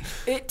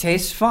it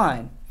tastes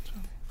fine.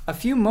 A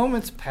few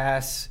moments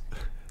pass,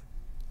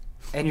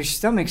 and your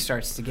stomach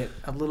starts to get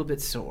a little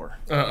bit sore.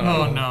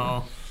 Oh,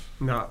 no.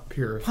 Not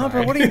purified.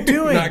 Papa, what are you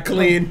doing? Not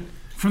clean.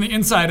 From the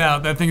inside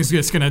out, that thing is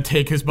just gonna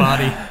take his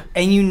body.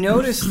 And you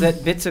notice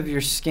that bits of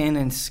your skin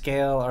and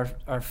scale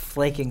are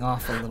flaking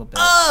off a little bit.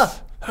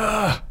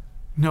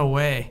 No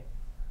way.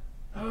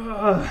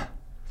 I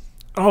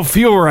don't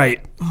feel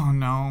right. Oh,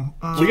 no.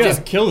 We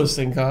gotta kill this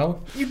thing,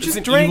 Kyle. You It's just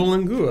an drank evil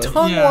Lingua.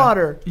 tongue Yeah.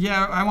 water.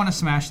 Yeah, I want to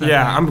smash that.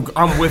 Yeah, thing.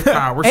 I'm with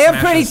Kyle. We're Hey, I'm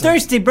smashing pretty this thing.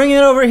 thirsty. Bring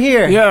it over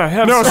here.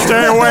 Yeah, no,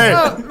 stay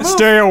away.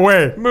 Stay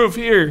away. Move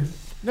here.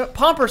 No,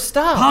 Pomper,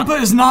 stop. Papa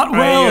is not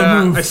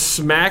well. Move. I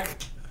smack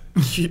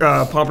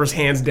Pomper's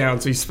hands down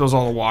so he spills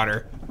all the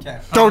water. Okay.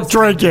 Don't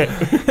drink it.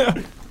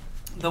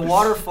 The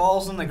water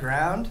falls on the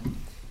ground,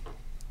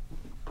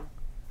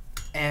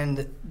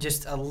 and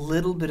just a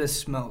little bit of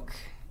smoke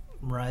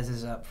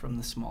rises up from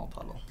the small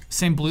puddle.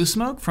 Same blue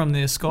smoke from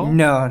the skull?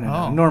 No,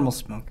 Oh. normal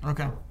smoke.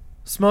 Okay.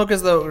 Smoke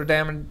as though it were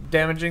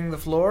damaging the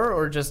floor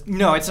or just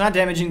No, it's not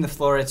damaging the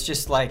floor. It's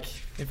just like,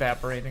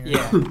 evaporating.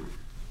 yeah.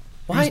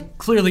 Why?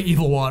 Clearly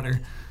evil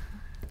water.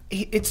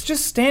 It's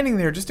just standing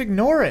there. Just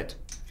ignore it.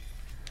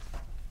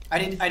 I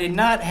did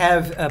not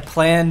have a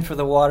plan for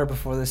the water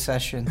before this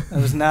session. It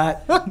was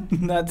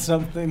not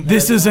something.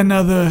 This is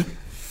another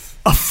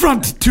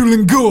affront to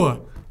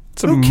Lingua.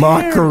 It's a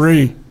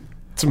mockery.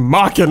 It's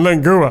mocking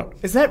Lingua.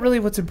 Is that really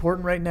what's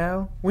important right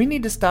now? We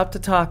need to stop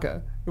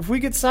Tataka. If we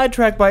get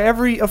sidetracked by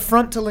every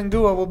affront to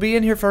Lingua, we'll be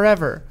in here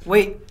forever.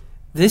 Wait,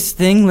 this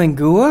thing,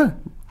 Lingua?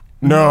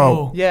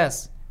 No,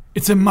 Yes.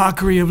 It's a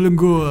mockery of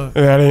Lingua.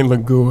 that ain't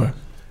Lingua.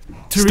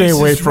 Stay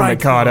away from it,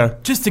 Kata.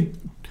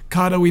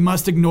 Kata, we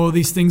must ignore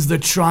these things. They're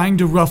trying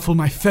to ruffle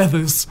my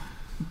feathers.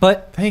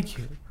 But Thank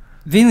you.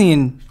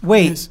 Vilian,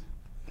 wait. Yes.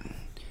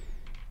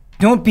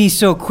 Don't be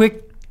so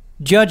quick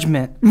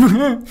judgment.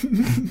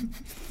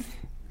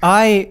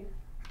 I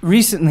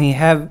recently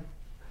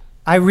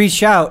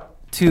reached out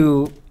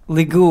to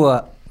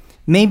Ligua.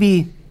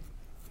 Maybe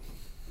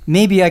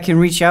I can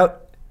reach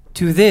out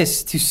to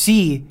this to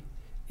see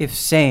if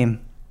same.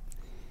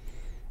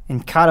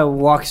 And Kata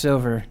walks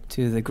over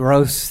to the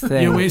gross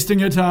thing. You're wasting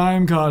your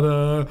time,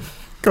 Kata.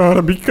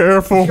 Gotta be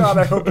careful. God,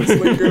 I hope it's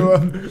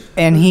Ligua.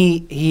 And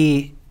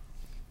he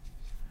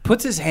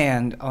puts his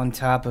hand on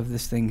top of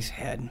this thing's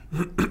head.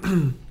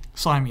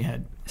 Slimy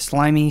head.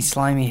 Slimy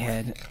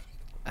head.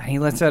 And he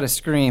lets out a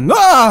scream.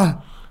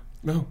 Ah!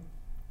 No.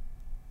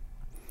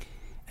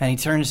 And he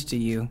turns to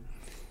you.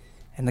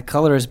 And the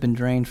color has been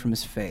drained from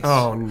his face.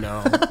 Oh,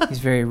 no. He's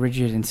very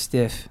rigid and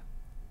stiff.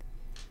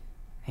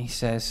 And he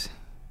says,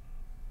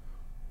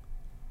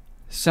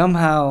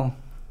 somehow,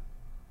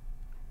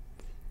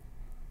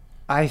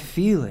 I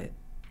feel it.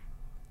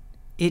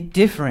 It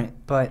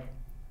different, but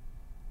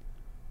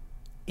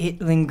it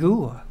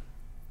Lingua.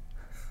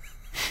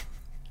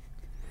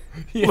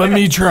 Let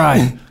me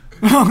try.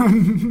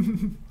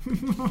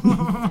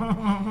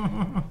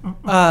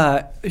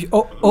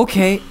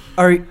 Okay.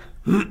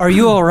 Are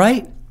you all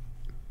right?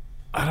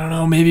 I don't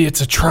know. Maybe it's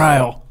a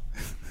trial.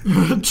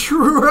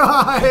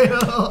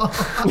 Trial.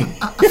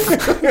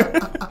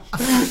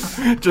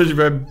 Judging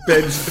by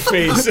Ben's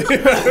face,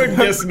 I would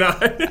guess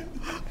not.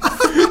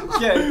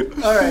 Okay.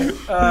 All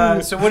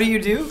right. So what do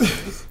you do?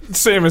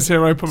 Same as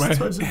him. I put my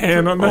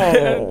hand on the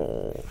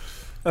head.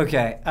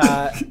 Okay.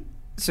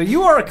 So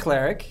you are a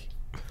cleric.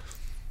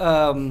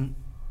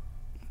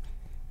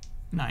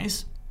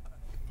 Nice.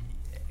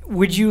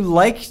 Would you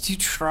like to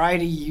try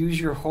to use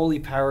your holy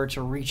power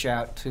to reach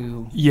out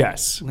to...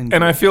 Yes. Lingua.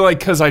 And I feel like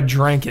because I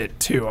drank it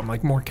too, I'm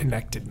like more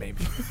connected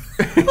maybe.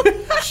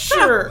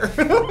 Sure.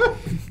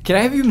 Can I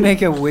have you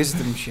make a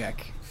wisdom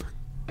check?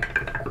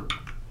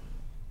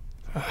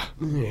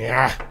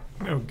 Yeah.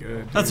 No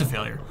good. That's a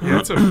failure. Yeah,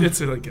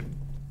 it's like a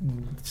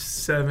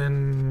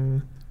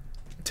 7,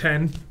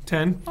 10.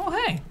 Oh,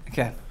 hey.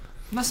 Okay.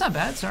 That's not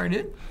bad. Sorry,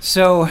 dude.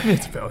 So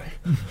It's a failure.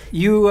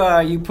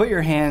 you put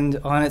your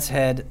hand on its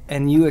head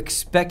and you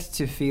expect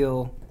to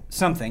feel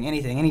something,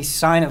 anything, any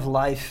sign of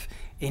life,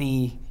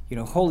 any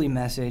holy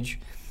message,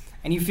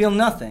 and you feel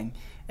nothing.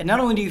 And not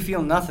only do you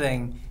feel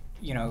nothing,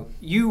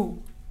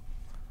 you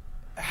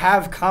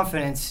have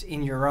confidence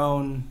in your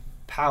own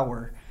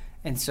power,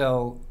 and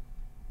so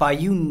by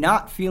you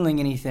not feeling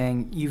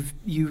anything,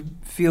 you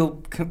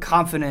feel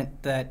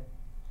confident that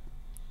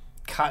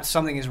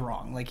something is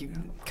wrong. Like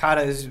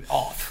Kata is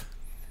off.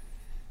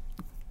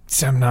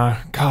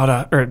 Zemnar,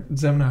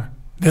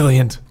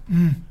 Viliant.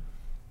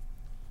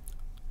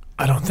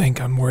 I don't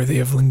think I'm worthy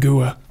of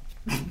Lingua.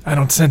 I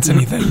don't sense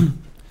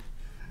anything.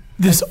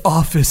 This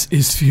office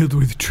is filled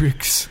with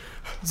tricks.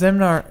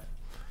 Zemnar,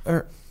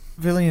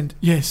 Viliant,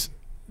 Yes.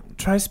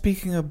 try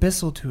speaking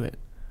Abyssal to it.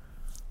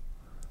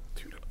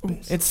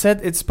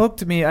 It spoke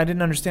to me. I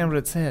didn't understand what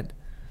it said.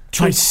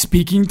 Try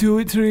speaking to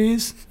it,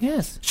 Therese.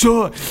 Yes.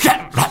 Sure.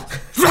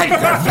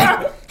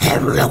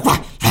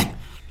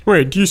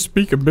 Wait, do you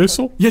speak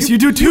Abyssal? Yes, you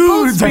do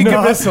too. Speak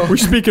Abyssal. We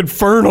speak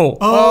Infernal.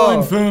 Oh,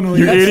 infernal.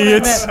 You yes.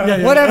 idiots.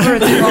 Yeah. Whatever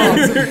it's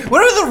called.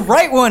 Whatever the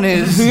right one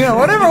is.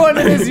 Whatever one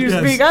it is you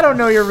Yes. speak. I don't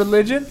know your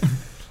religion.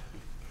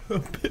 So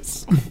you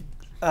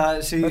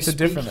That's a speak,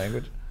 different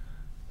language.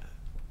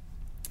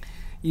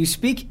 You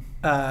speak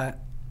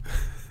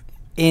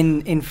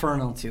in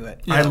infernal to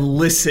it, I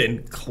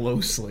listen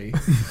closely.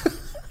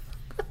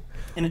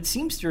 and it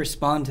seems to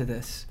respond to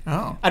this.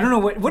 Oh. I don't know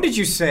what did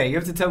you say. You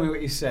have to tell me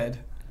what you said.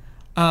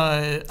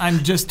 I'm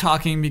just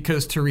talking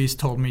because Therese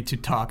told me to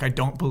talk. I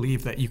don't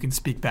believe that you can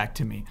speak back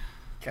to me.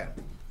 Okay.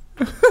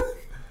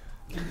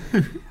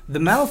 The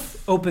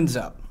mouth opens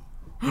up,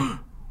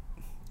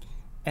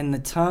 and the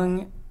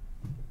tongue.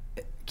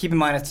 Keep in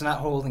mind, it's not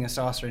holding a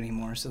saucer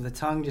anymore, so the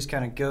tongue just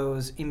kind of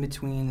goes in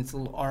between its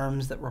little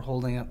arms that were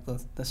holding up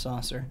the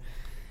saucer,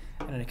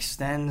 and it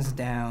extends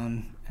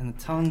down, and the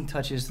tongue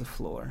touches the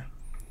floor.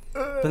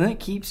 But then it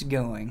keeps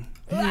going,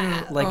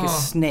 like a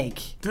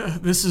snake.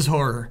 This is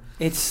horror.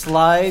 It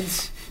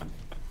slides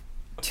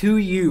to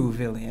you,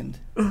 Viliant,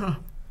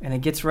 and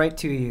it gets right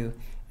to you,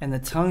 and the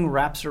tongue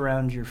wraps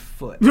around your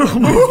foot. Oh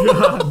my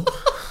god.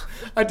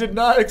 I did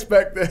not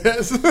expect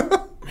this.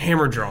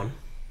 Hammer drawn.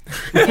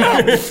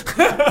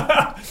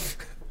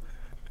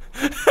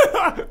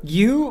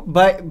 You,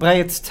 by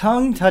its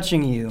tongue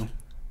touching you,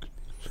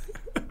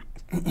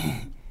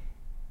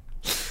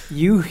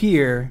 you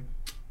hear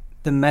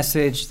the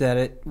message that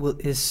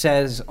it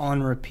says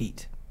on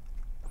repeat.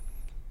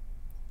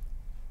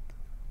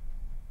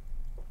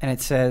 And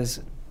it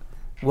says,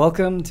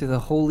 "Welcome to the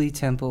holy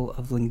temple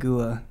of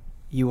Lingua.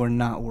 You are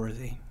not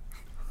worthy."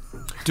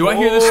 Do I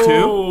hear this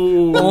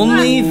too?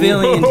 Only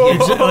Viliant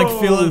hears I it.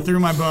 like feel it through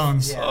my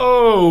bones. Yeah.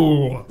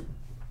 Oh.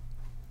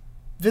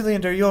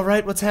 Viliant, are you all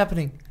right? What's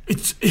happening?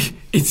 It's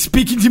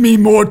speaking to me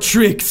more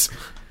tricks.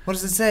 What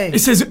does it say? It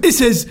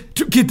says,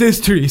 get this,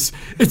 Therese.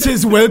 It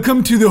says,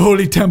 welcome to the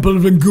holy temple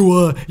of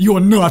Lingua. You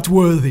are not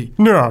worthy.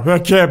 No,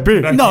 that can't be.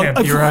 No, can't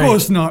of be right.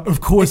 course not.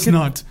 Of course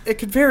not. It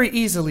could very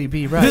easily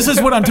be right. This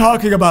is what I'm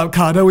talking about,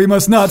 Kada. We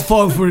must not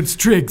fall for its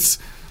tricks.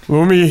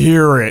 Let me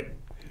hear it.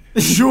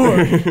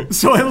 Sure.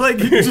 So I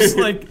just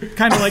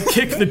kind of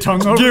kick the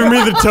tongue over. Give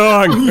me the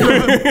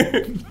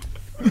tongue.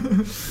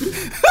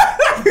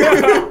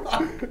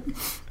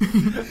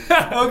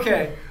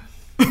 Okay.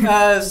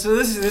 So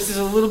this is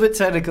a little bit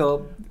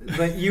technical,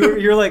 but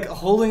you're like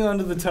holding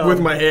onto the tongue With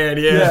my hand,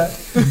 yeah.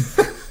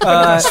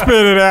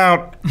 Spit it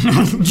out.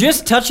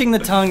 Just touching the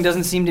tongue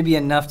doesn't seem to be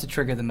enough to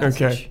trigger the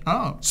message. Okay.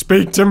 Oh.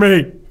 Speak to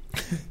me.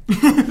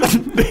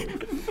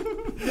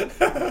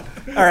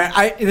 All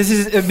right. This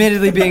is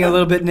admittedly being a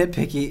little bit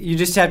nitpicky. You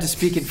just have to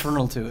speak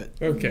infernal to it.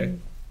 Okay.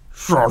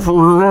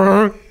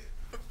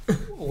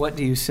 What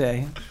do you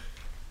say?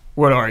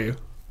 What are you?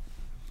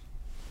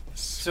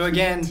 So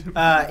again,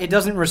 it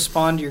doesn't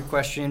respond to your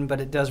question, but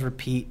it does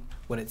repeat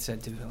what it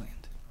said to Villiand.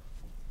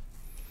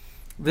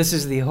 This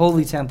is the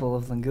holy temple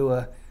of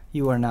Lingua.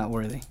 You are not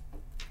worthy.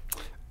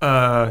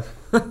 I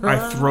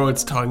throw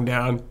its tongue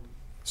down.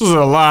 This is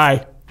a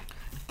lie.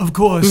 Of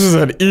course. This is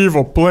an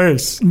evil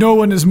place. No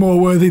one is more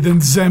worthy than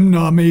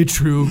Zemnar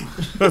Matru.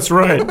 That's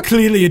right.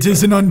 Clearly it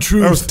is an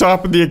untruth. I was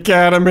top of the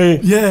academy.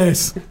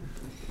 Yes.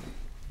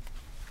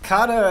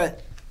 Kada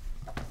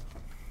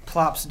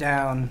plops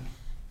down,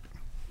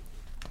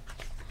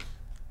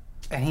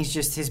 and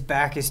his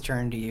back is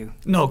turned to you.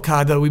 No,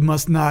 Kada, we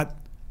must not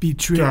be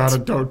tricked.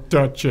 God, don't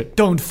touch it.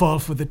 Don't fall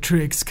for the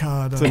tricks,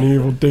 Kada. It's an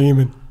evil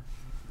demon.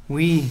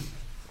 We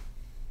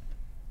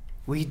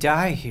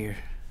die here.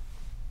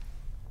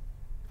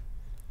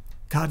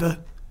 Kada,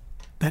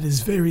 that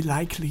is very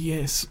likely,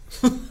 yes.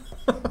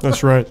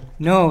 That's right.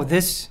 No,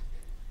 the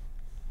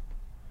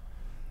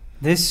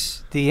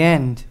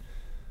end.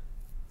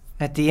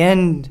 At the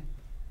end,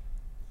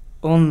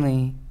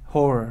 only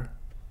horror.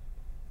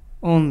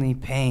 Only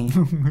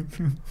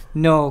pain.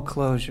 No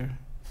closure.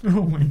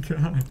 Oh my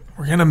god.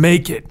 We're gonna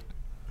make it.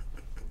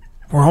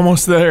 We're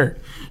almost there.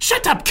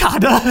 Shut up,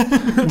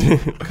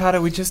 Kada! Kada,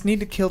 we just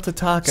need to kill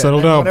Tataka. Settle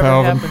and down, whatever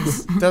Palvin.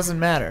 happens doesn't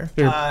matter.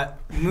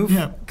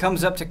 Moof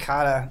comes up to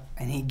Kada,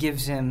 and he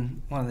gives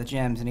him one of the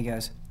gems, and he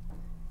goes,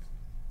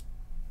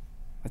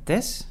 with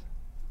this,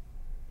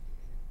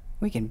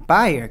 we can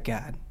buy your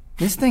god.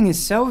 This thing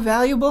is so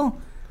valuable.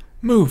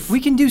 Move.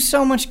 We can do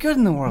so much good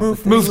in the world with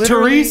this. Move.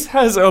 Literally- Therese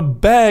has a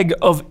bag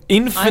of I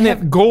infinite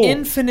have gold.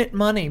 infinite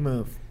money,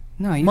 Move.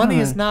 No, you Money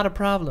don't, is not a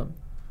problem.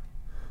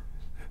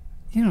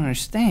 You don't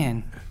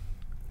understand.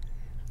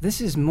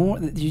 This is more.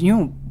 You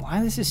know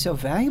why this is so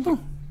valuable?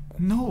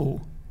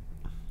 No.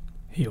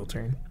 Heel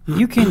turn.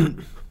 You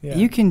can, Yeah.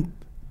 you can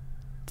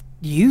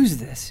use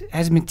this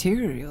as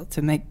material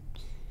to make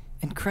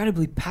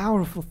incredibly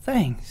powerful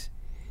things.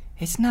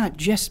 It's not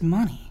just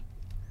money.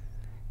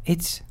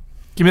 It's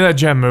Give me that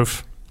gem,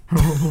 Move.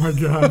 Oh my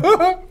god.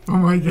 Oh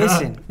my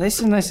god.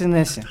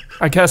 listen.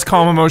 I cast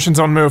calm emotions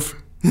on Move.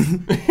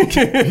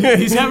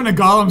 He's having a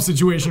Gollum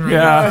situation right Yeah.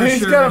 now.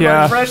 He's got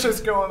Yeah.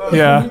 precious going on.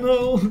 Yeah.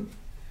 No.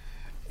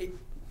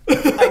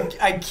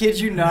 I kid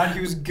you not. He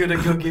was gonna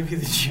go give you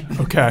the gem.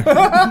 Okay.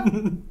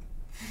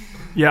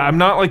 Yeah, I'm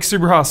not like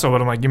super hostile,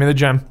 but I'm like, give me the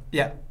gem.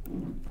 Yeah.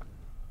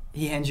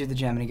 He hands you the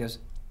gem and he goes,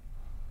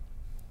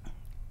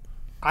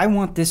 I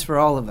want this for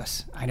all of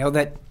us. I know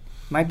that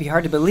might be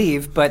hard to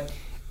believe, but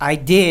I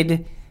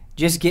did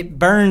just get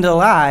burned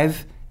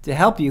alive to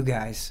help you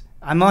guys.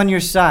 I'm on your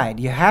side.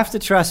 You have to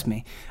trust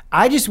me.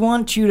 I just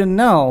want you to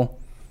know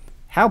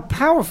how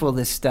powerful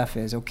this stuff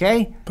is,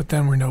 okay? But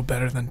then we're no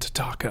better than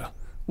Tataka.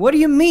 What do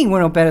you mean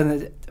we're no better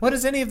than... What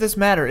does any of this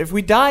matter? If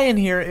we die in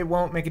here, it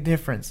won't make a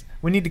difference.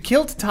 We need to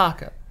kill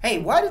Tataka. Hey,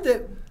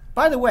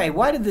 by the way,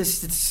 why did this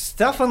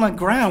stuff on the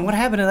ground, what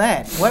happened to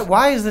that?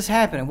 Why is this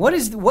happening? What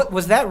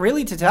was that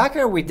really Tataka?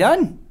 Are we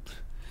done?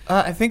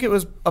 I think it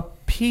was a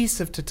piece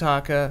of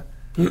Tataka.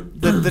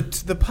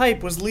 The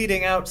pipe was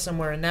leading out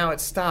somewhere, and now it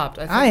stopped.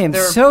 I am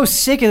so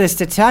sick of this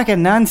Tataka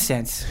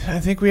nonsense. I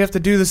think we have to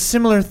do the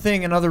similar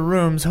thing in other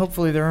rooms.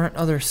 Hopefully there aren't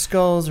other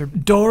skulls or...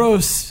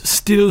 Doros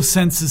still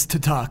senses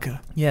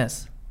Tataka.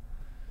 Yes.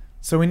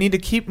 So we need to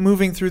keep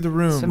moving through the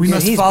room. We Yeah,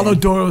 must he's follow been-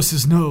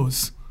 Doros's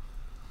nose.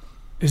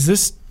 Is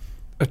this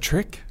a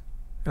trick?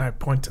 And I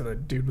point to the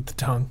dude with the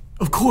tongue.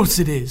 Of course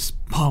it is,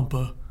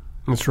 Pompa.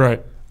 That's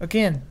right.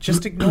 Again,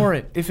 just ignore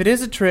it. If it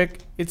is a trick,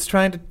 it's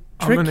trying to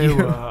trick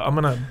I'm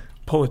gonna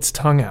pull its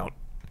tongue out.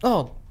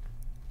 Oh,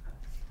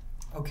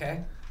 Okay.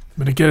 I'm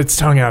gonna get its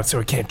tongue out so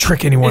it can't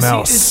trick anyone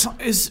else.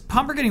 Is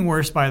Pomper getting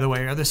worse, by the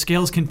way? Are the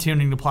scales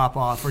continuing to plop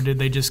off, or did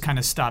they just kind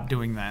of stop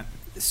doing that?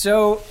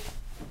 So,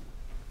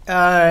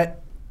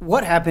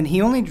 what happened?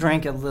 He only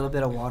drank a little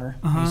bit of water.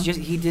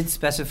 He did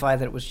specify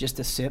that it was just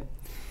a sip.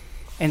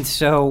 And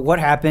so what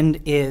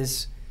happened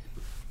is,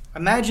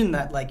 imagine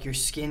that like your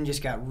skin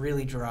just got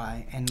really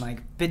dry and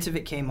like bits of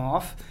it came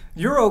off.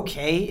 You're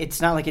okay.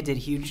 It's not like it did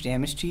huge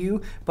damage to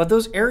you, but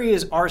those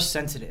areas are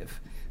sensitive.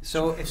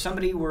 So if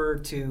somebody were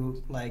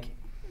to like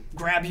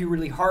grab you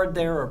really hard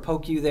there or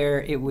poke you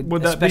there, it would.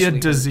 Would that be a especially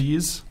hurt.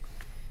 disease?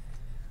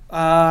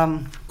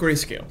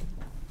 Grayscale.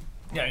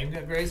 Yeah, you've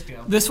got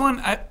grayscale. This one,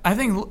 I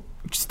think,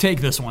 just take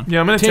this one. Yeah,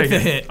 I'm gonna take the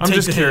it. hit. I'm Take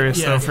just the hit. curious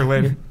Yeah. though for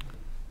later.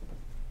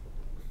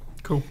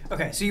 Cool.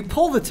 Okay, so you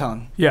pull the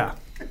tongue. Yeah.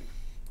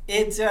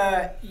 It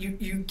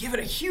you give it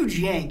a huge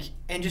yank,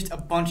 and just a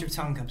bunch of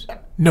tongue comes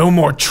out. No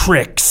more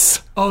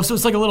tricks. Oh, so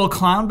it's like a little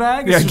clown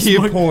bag? Yeah, It's just keep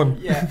like- pulling.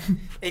 Yeah,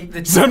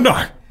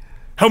 Zemnar,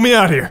 help me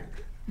out here.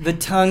 the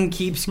tongue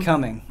keeps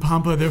coming.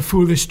 Pampa, they're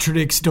foolish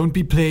tricks. Don't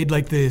be played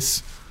like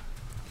this.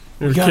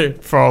 You got-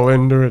 can't fall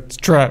into its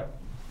trap.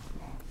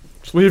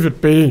 Just leave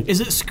it be. Is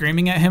it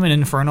screaming at him in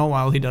Inferno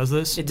while he does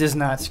this? It does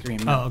not scream.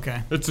 Oh,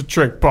 okay. It's a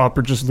trick,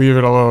 Popper. Just leave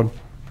it alone.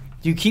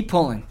 You keep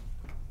pulling.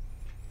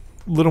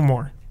 Little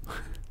more.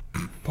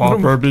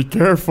 Popper, be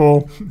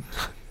careful.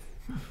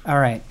 All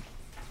right.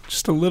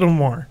 Just a little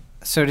more.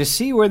 So to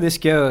see where this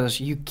goes,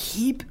 you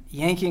keep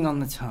yanking on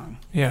the tongue,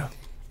 Yeah.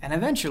 and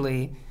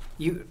eventually,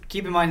 you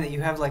keep in mind that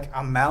you have like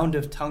a mound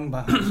of tongue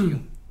behind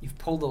you. You've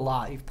pulled a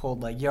lot. You've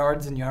pulled like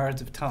yards and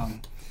yards of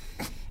tongue.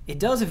 It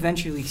does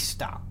eventually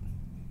stop,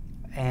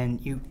 and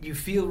you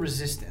feel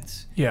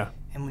resistance. Yeah.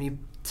 And when you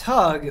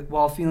tug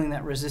while feeling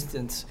that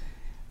resistance,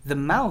 the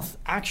mouth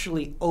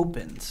actually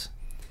opens,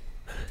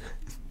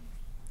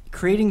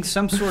 creating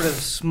some sort of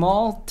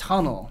small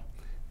tunnel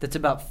that's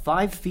about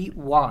 5 feet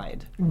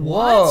wide.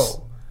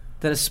 Whoa.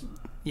 That is,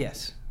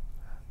 yes,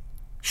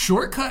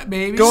 Shortcut,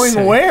 baby. Going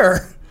Sick.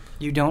 where?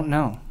 you don't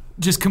know.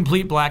 Just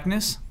complete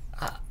blackness.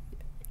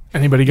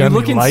 Anybody You got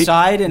look any light?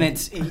 inside, and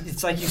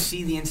it's like you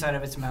see the inside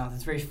of its mouth.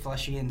 It's very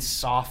fleshy and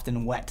soft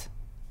and wet.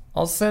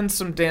 I'll send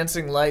some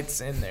dancing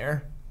lights in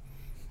there.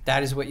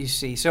 That is what you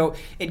see. So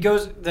it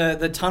goes,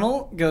 the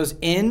tunnel goes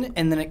in,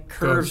 and then it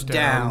curves Goes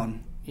down.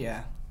 down.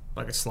 Yeah.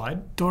 Like a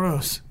slide?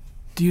 Doros,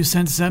 do you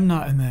sense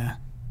Zemnot in there?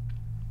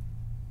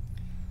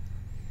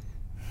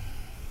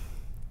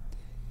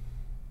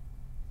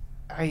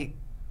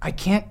 I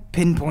can't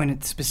pinpoint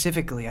it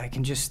specifically. I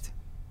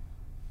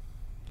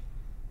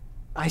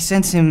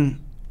sense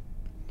him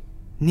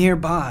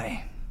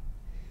nearby.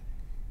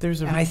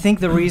 There's a And I think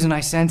the reason I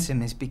sense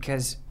him is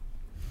because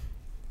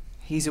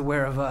he's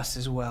aware of us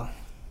as well.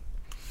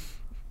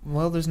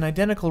 well, there's an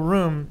identical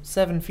room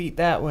 7 feet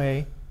that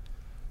way.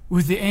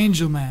 With the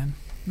angel man.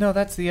 No,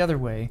 that's the other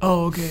way.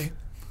 Oh, okay.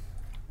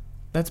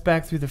 That's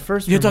back through the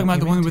first You're room. talking we about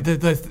the came one with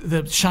into.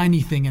 the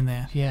shiny thing in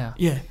there. Yeah.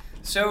 Yeah.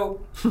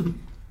 So,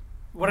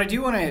 what I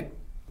do want to,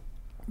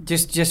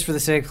 just for the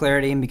sake of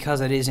clarity and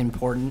because it is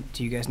important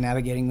to you guys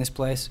navigating this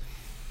place,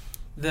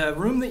 the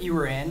room that you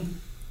were in,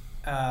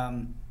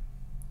 at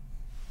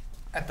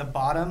the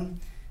bottom,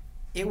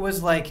 it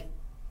was like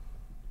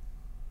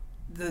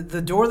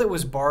the door that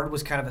was barred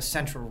was kind of a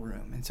central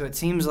room. And so it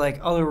seems like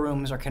other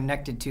rooms are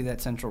connected to that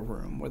central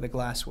room where the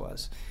glass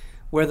was.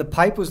 Where the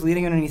pipe was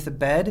leading underneath the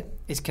bed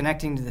is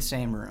connecting to the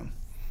same room.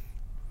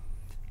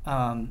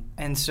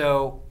 And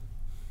so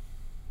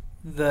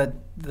the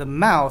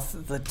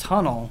mouth, the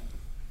tunnel,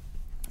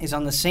 is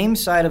on the same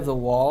side of the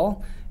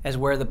wall as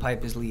where the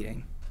pipe is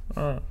leading.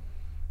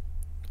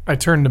 I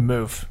turn to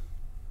Move.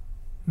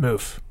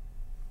 Move.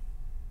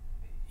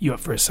 You up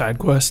for a side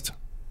quest?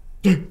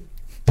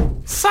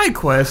 Side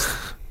quest?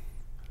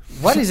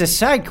 What is a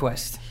side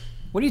quest?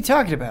 What are you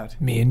talking about?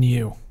 Me and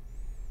you.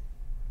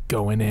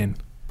 Going in.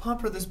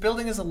 Pomper, this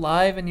building is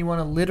alive and you want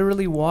to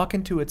literally walk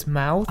into its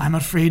mouth? I'm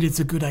afraid it's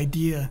a good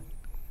idea.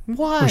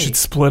 Why? We should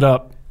split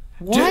up.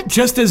 What?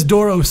 Just as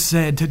Doros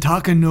said,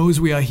 Tataka knows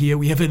we are here.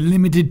 We have a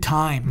limited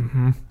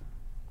time.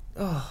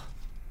 Ugh.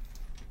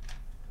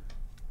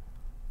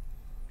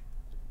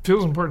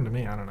 Feels important to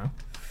me. I don't know.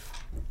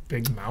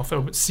 Big mouth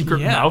open,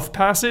 secret Yeah. mouth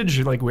passage.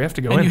 Like we have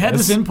to go And in. you had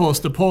this impulse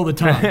to pull the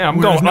tongue. I'm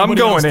whereas going. I'm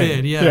nobody going else in.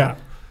 did. Yeah.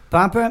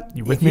 Pampa,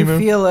 You with if me, you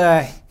Moo?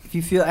 if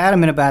you feel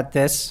adamant about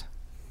this,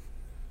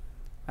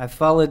 I've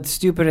followed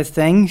stupider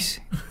things,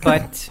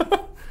 but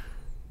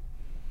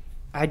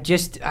I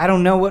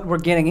don't know what we're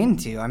getting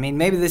into. I mean,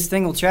 maybe this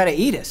thing will try to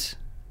eat us.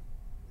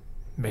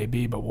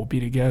 Maybe, but we'll be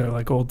together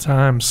like old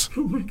times.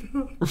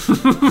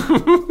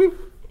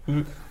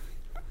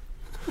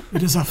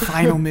 It is a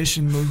final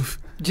mission move.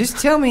 Just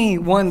tell me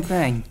one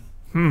thing.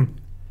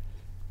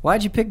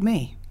 Why'd you pick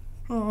me?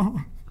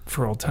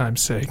 For old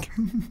times' sake.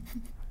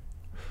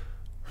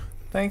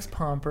 Thanks,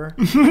 Pomper.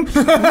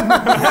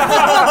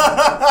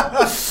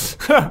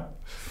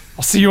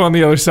 I'll see you on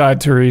the other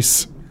side,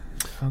 Therese.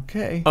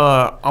 Okay.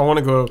 I want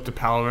to go up to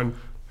Paladin.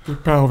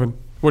 Paladin,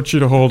 I want you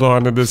to hold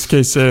on in this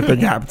case anything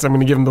happens. I'm going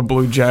to give him the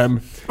blue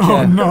gem.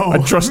 Oh, no. I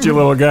trust you,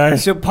 little guy.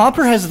 So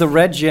Pomper has the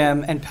red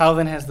gem and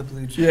Palvin has the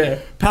blue gem. Yeah.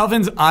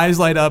 Palvin's eyes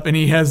light up and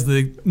he has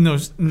the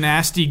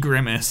nasty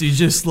grimace. He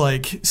just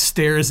like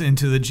stares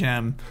into the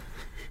gem.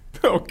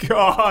 Oh,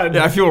 God.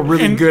 Yeah, I feel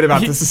really And good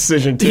about he- this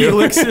decision, He too.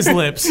 licks his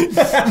lips.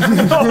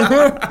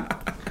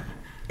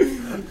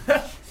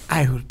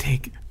 I will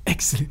take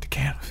excellent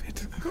care of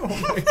it.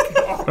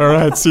 All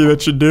right, see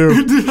that you do.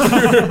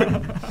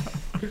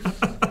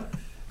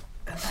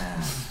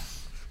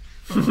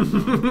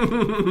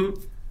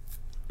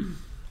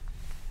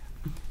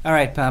 All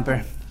right,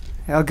 Pomper.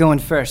 I'll go in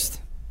first.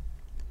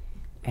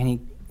 And he,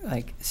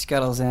 like,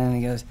 scuttles in and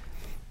he goes,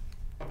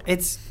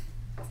 it's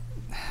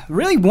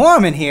really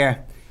warm in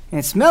here, and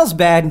it smells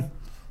bad.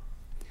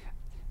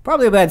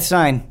 Probably a bad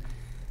sign.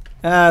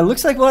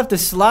 Looks like we'll have to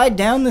slide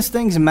down this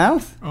thing's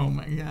mouth. Oh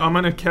my god. I'm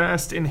gonna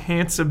cast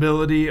Enhance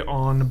Ability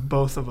on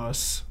both of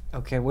us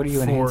Okay, what are you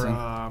for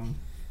enhancing?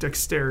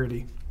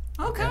 Dexterity.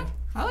 Okay.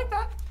 I like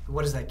that.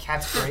 What is that,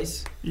 Cat's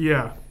Grace?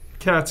 Yeah.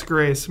 Cat's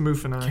Grace,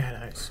 Moof and I.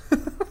 Cat eyes.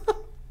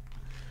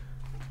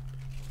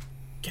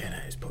 Cat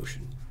eyes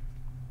potion.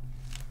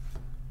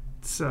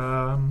 It's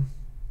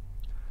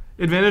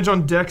advantage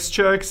on Dex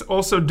checks.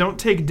 Also, don't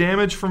take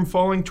damage from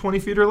falling 20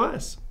 feet or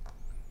less.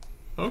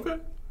 Okay.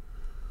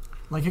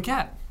 Like a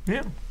cat.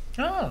 Yeah,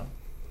 Oh.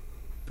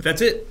 But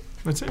that's it.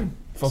 that's it.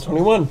 Fall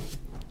 21.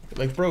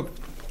 Legs broke.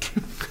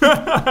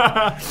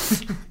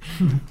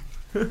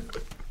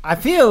 I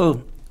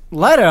feel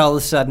lighter all of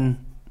a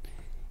sudden.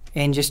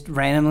 And just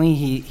randomly,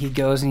 he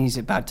goes and he's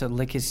about to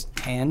lick his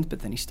hand, but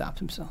then he stops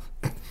himself.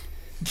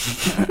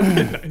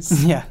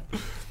 Nice. Yeah.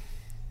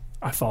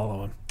 I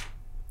follow him.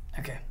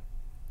 Okay.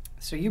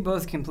 So you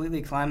both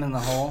completely climb in the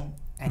hole.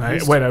 And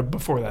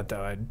Before that,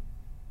 though, I'd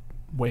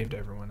wave to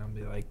everyone and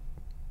be like,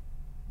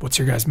 what's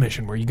your guys'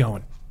 mission? Where are you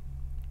going?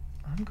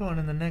 I'm going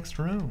in the next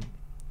room.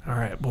 All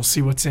right, we'll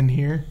see what's in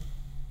here.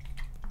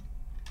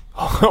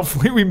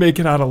 Hopefully we make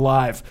it out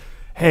alive.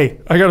 Hey,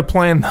 I got a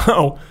plan,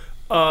 though.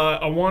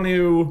 I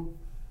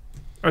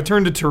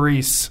turn to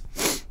Therese.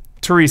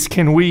 Therese,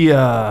 can we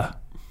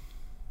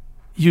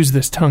use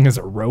this tongue as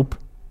a rope?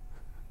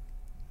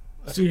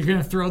 So you're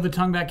gonna throw the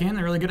tongue back in?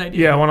 A really good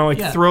idea. Yeah, I want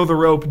to Yeah. throw the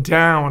rope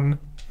down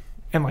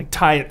and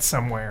tie it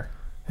somewhere.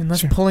 Unless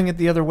Sure. pulling it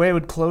the other way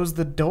would close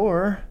the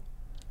door.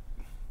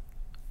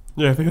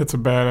 Yeah, I think that's a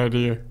bad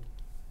idea.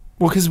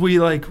 Well, because we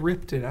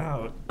ripped it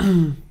out.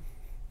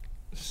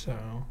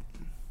 So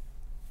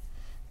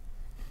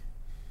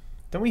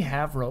Don't we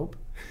have rope?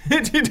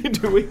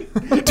 do we?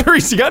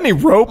 Therese, you got any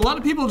rope? A lot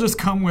of people just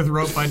come with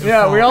rope by default.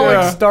 Yeah, we all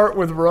Yeah. start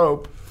with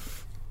rope.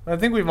 I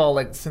think we've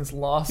all since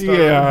lost our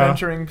Yeah.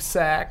 adventuring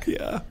sack.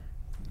 Yeah.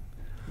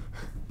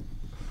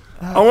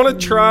 I want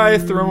to try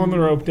throwing the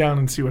rope down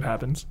and see what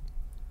happens.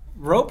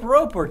 Rope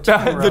or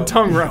tongue rope? The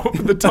tongue rope.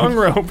 The tongue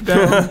rope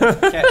down.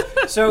 Okay.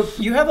 So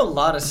you have a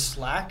lot of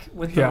slack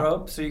with the Yeah.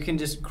 rope, so you can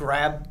just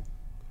grab,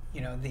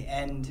 the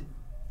end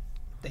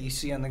that you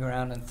see on the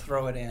ground and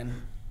throw it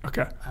in.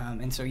 Okay.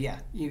 And so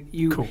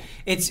you Cool.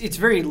 It's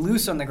very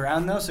loose on the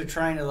ground though, so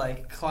trying to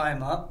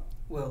climb up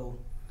will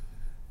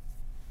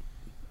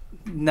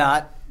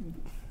not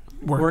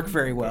work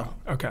very well.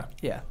 Okay.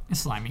 Yeah.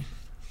 It's slimy.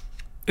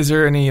 Is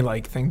there any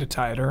thing to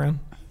tie it around?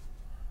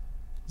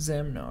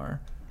 Zemnar.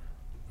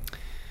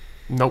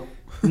 Nope.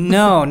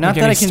 No, not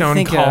that any I can stone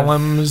think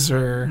columns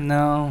or of.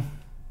 No.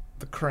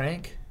 The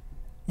crank.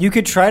 You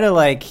could try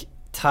to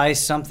tie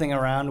something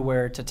around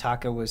where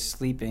Tataka was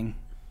sleeping.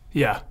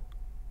 yeah,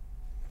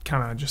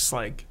 kind of just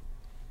very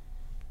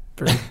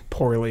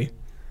poorly,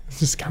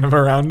 just kind of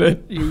around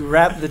it. You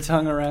wrap the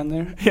tongue around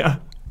there. Yeah.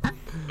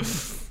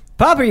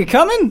 Pop, are you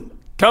coming?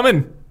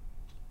 Coming.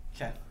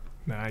 Okay.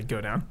 Nah, I'd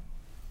go down.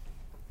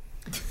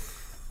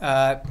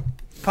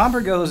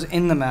 Pomper goes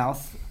in the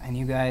mouth, and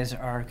you guys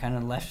are kind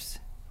of left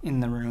in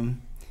the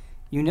room.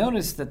 You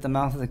notice that the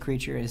mouth of the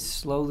creature is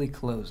slowly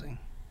closing.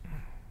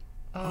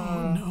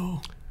 Oh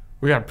no.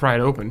 We gotta pry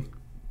it open.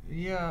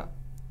 Yeah.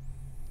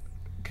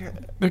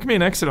 There could be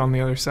an exit on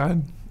the other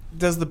side.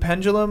 Does the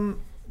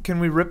pendulum? Can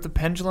we rip the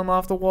pendulum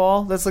off the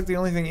wall? That's the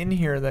only thing in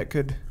here that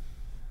could.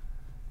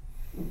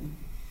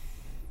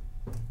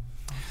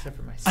 Except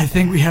for my. I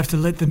think we have to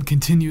let them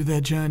continue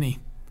their journey.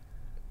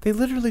 They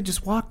literally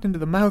just walked into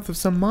the mouth of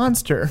some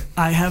monster.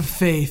 I have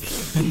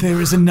faith that there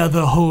is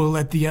another hole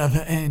at the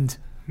other end.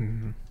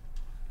 Mm-hmm.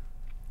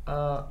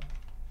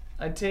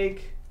 I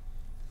take.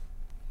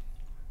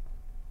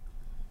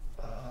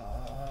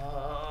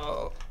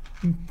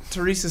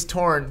 Teresa's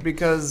torn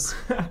because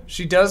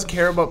she does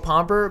care about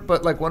Pomper,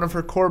 but one of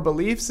her core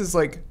beliefs is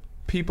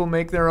people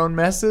make their own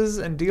messes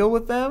and deal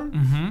with them,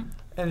 Mm-hmm.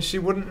 and she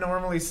wouldn't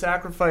normally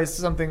sacrifice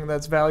something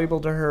that's valuable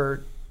to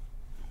her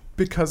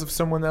because of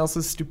someone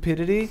else's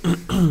stupidity.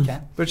 Okay.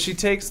 But she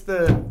takes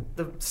the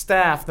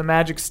staff, the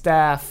magic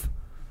staff,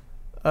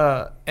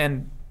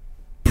 and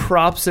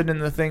props it in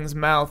the thing's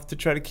mouth to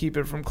try to keep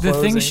it from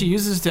closing. The thing she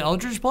uses to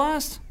Eldritch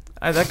Blast?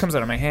 That comes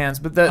out of my hands,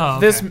 but Oh,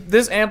 okay.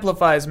 this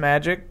amplifies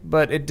magic,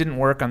 but it didn't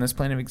work on this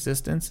plane of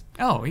existence.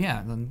 Oh,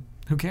 yeah. Then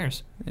who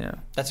cares? Yeah.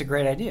 That's a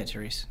great idea,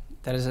 Therese.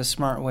 That is a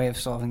smart way of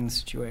solving the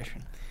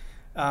situation.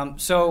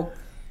 So,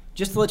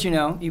 just to let you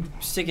know, you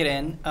stick it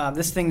in.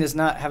 This thing does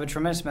not have a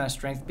tremendous amount of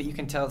strength, but you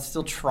can tell it's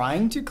still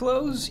trying to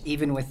close,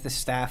 even with the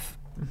staff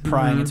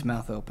prying its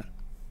mouth open.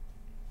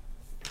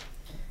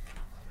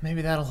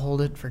 Maybe that'll hold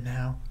it for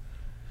now.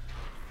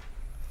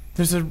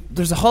 There's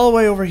a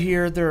hallway over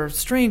here. There are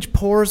strange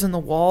pores in the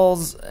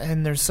walls,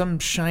 and there's some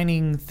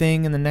shining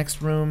thing in the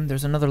next room.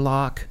 There's another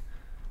lock.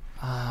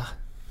 I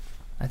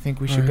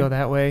think we should go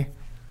that way.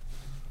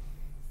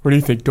 What do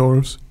you think,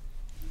 Doros?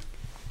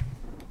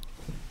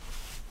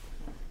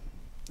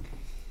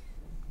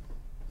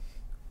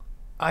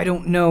 I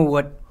don't know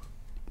what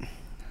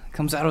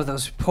comes out of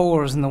those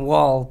pores in the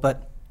wall,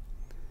 but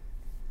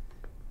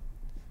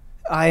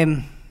I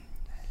am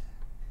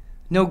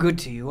no good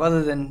to you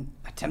other than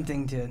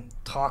attempting to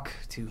talk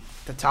to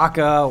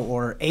Tataka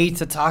or a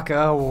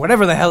Tataka or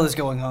whatever the hell is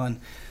going on.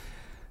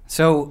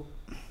 So,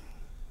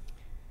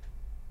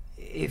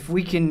 if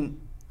we can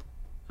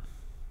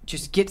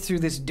just get through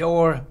this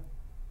door,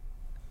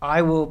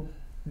 I will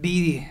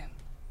be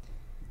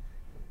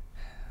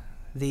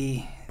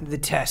the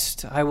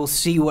test. I will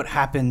see what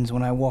happens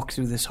when I walk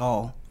through this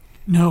hall.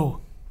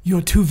 No,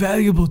 you're too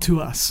valuable to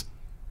us.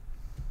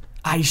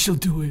 I shall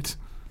do it.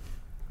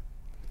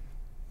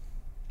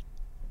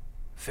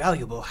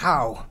 Valuable?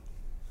 How?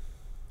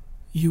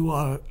 You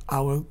are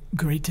our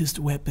greatest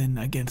weapon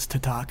against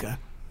Tataka.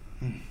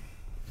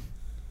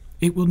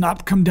 It will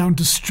not come down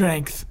to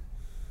strength.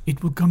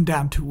 It will come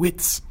down to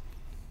wits.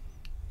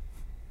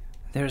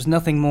 There's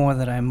nothing more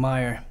that I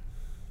admire,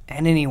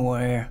 and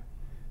anywhere,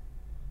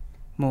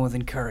 more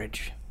than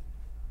courage.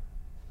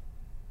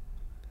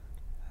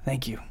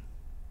 Thank you,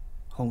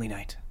 Holy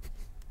Knight.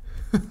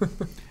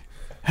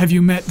 Have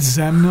you met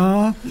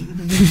Zemnar?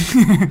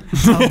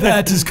 Now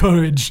that is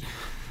courage.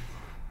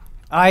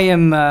 I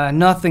am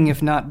nothing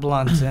if not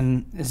blunt,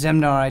 and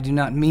Zemnar, I do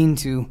not mean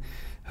to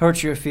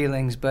hurt your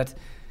feelings, but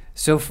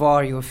so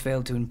far you have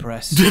failed to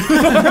impress. It's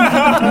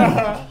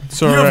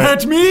all You've right.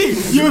 hurt me!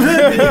 You've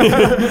hurt me!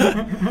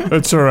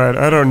 It's all right.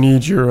 I don't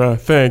need your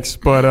thanks,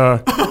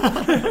 but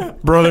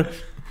brother,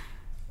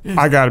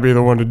 I gotta be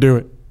the one to do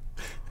it.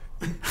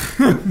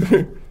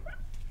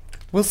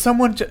 Will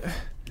someone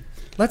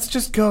let's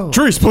just go.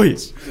 Trees,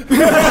 please.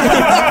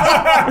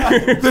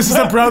 This is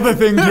a brother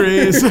thing,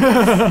 Trees.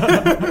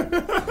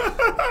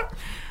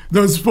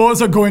 Those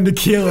spores are going to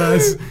kill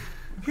us.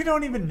 We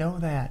don't even know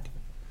that.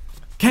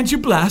 Can't you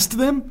blast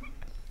them?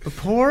 The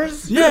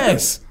pores?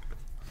 Yes.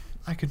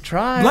 I could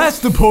try.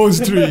 Blast the pores,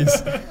 Trees.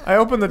 I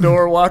open the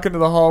door, walk into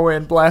the hallway,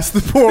 and blast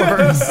the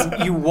pores.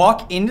 You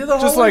walk into the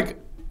hallway? Just like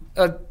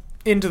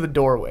into the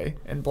doorway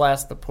and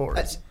blast the pores.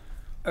 That's,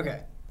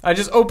 okay. I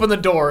just open the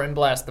door and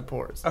blast the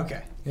pores.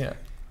 Okay. Yeah.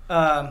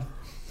 I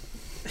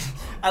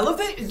love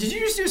that. Did you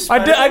just do I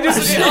Spider-Man?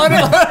 just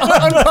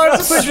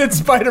unconsciously did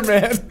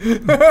Spider-Man.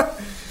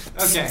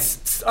 Okay.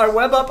 I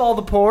web up all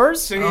the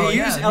pores. So you Oh,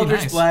 yeah, use that'd be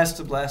Eldritch nice. Blast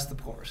to blast the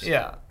pores.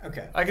 Yeah.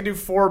 Okay. I can do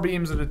 4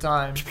 beams at a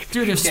time.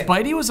 Dude, if Okay.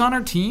 Spidey was on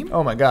our team...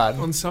 Oh my god.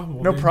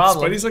 Unstoppable. No man.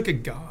 problem. Spidey's like a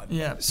god.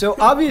 Yeah. So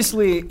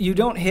obviously you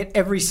don't hit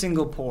every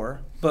single pore,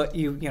 but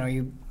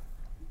you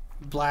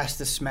blast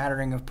a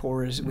smattering of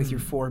pores with your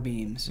 4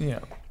 beams. Yeah.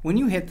 When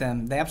you hit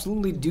them, they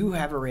absolutely do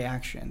have a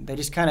reaction. They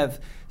just kind of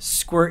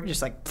squirt,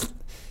 just like,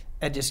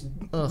 and just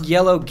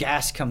yellow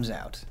gas comes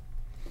out,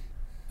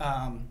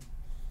 and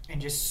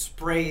just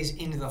sprays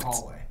into the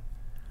hallway.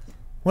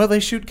 Well,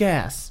 they shoot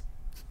gas.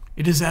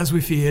 It is as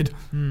we feared.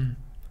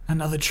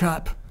 Another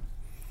trap.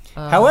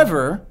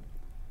 However,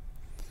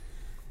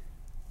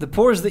 the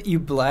pores that you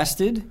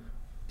blasted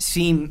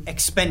seem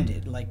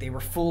expended, like they were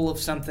full of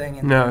something.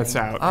 And No, then it's they-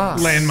 out.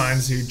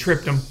 Landmines, you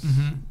tripped him.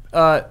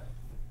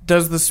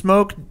 Does the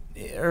smoke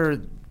or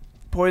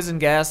poison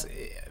gas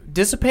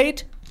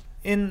dissipate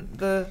in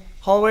the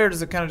hallway, or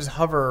does it kind of just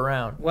hover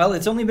around? Well,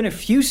 it's only been a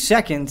few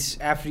seconds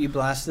after you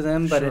blasted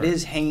them, but it Sure.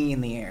 is hanging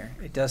in the air.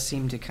 It does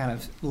seem to kind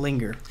of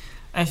linger.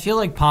 I feel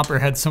like Pomper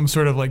had some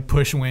sort of like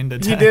push wind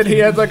attack. He did. He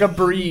had like a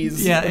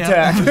breeze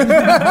attack.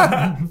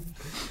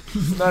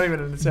 Not even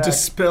an attack.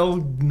 Dispel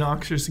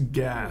noxious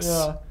gas.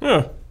 Yeah.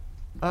 Yeah.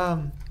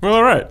 Um, Well,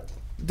 all right.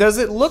 does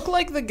it look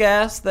like the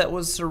gas that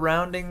was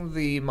surrounding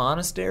the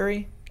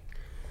monastery?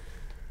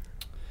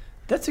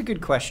 That's a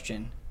good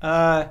question.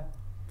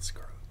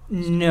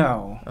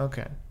 No.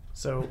 Okay.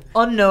 So,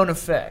 unknown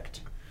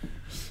effect.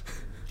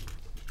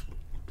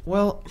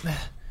 Well,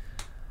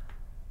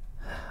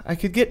 I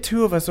could get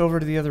 2 of us over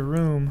to the other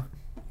room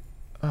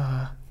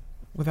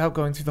without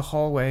going through the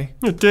hallway.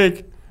 Yeah,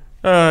 take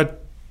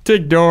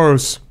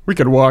Doros. We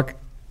could walk.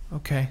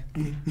 Okay.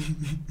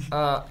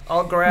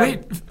 I'll grab...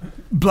 Wait,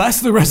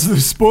 blast the rest of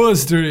the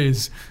spores,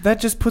 Trees. That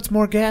just puts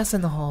more gas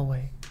in the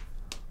hallway.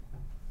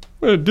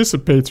 Well, it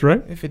dissipates,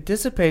 right? If it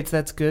dissipates,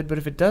 that's good, but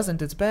if it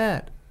doesn't, it's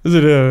bad. Is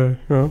it,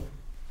 well,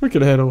 we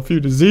could handle a few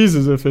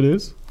diseases if it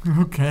is.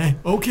 Okay.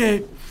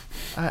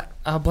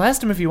 I'll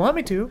blast him if you want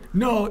me to.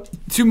 No,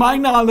 to my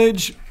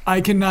knowledge, I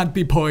cannot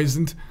be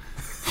poisoned.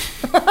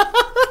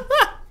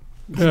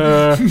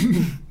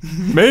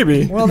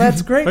 Maybe. Well,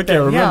 that's great I can't then.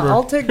 Yeah, remember.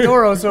 I'll take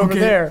Doros over Okay.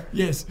 there.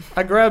 Yes.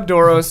 I grab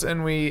Doros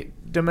and we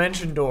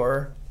dimension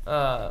door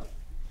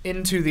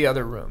into the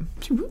other room.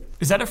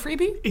 Is that a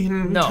freebie?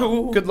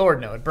 No, good lord,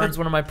 no. It burns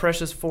one of my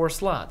precious 4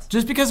 slots.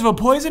 Just because of a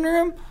poison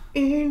room?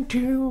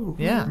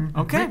 Yeah.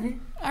 Okay.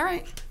 All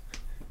right.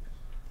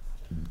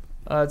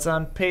 It's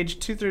on page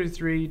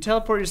 233. You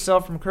teleport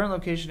yourself from current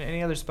location to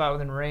any other spot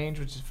within range,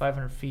 which is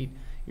 500 feet.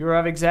 You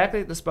arrive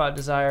exactly at the spot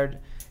desired.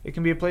 It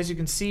can be a place you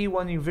can see,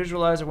 one you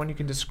visualize, or one you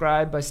can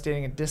describe by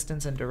stating a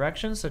distance and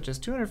direction, such as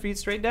 200 feet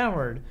straight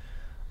downward.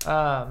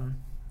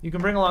 You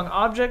can bring along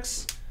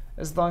objects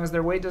as long as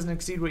their weight doesn't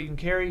exceed what you can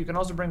carry. You can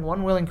also bring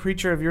one willing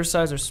creature of your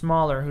size or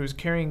smaller who is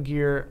carrying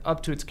gear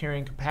up to its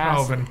carrying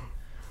capacity. Palvin.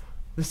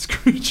 This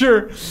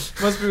creature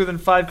must be within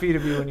 5 feet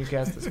of you when you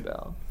cast the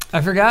spell.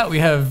 I forgot we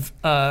have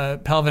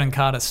Palvin and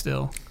Kata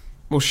still.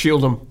 We'll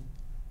shield him.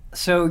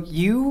 So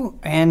you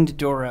and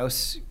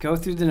Doros go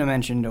through the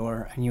dimension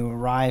door and you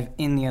arrive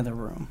in the other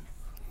room.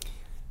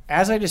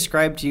 As I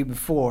described to you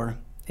before,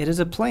 it is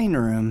a plain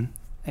room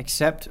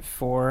except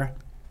for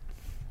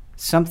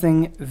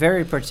something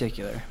very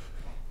particular.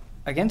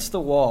 Against the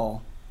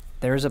wall,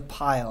 there is a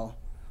pile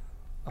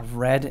of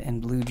red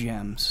and blue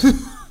gems.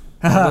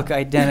 They look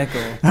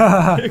identical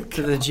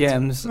to the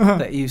gems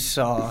that you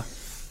saw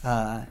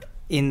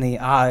in the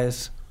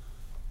eyes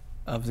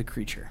of the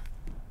creature.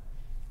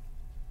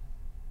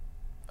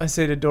 I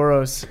say to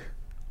Doros,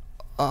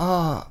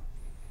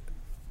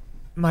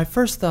 my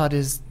first thought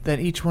is that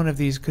each one of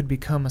these could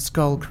become a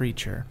skull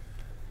creature.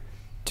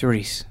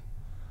 Therese,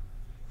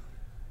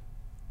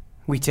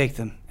 we take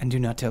them and do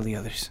not tell the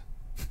others.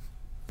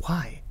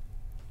 Why?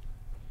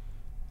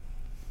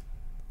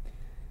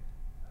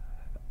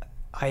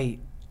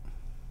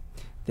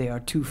 They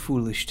are too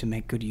foolish to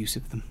make good use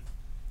of them.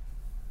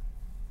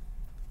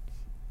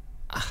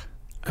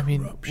 I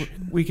mean,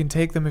 we can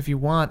take them if you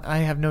want. I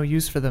have no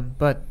use for them,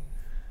 but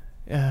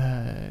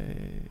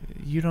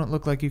you don't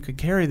look like you could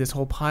carry this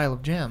whole pile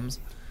of gems.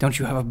 Don't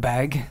you have a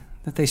bag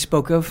that they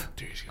spoke of?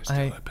 Dude, he's gonna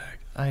steal that bag.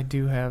 I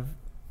do have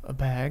a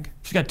bag.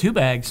 She's got 2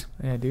 bags.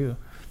 Yeah, I do.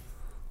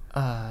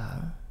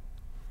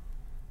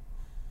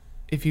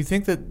 If you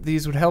think that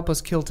these would help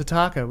us kill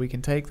Tataka, we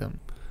can take them.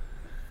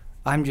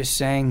 I'm just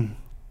saying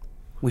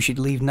we should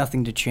leave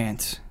nothing to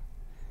chance.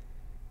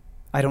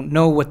 I don't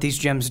know what these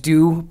gems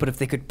do, but if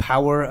they could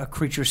power a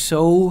creature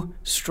so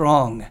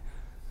strong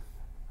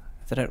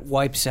that it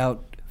wipes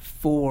out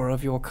 4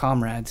 of your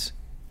comrades,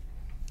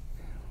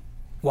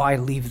 why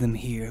leave them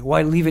here?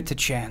 Why leave it to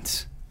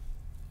chance?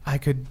 I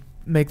could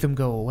make them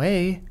go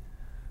away.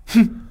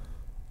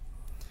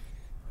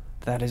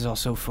 That is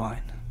also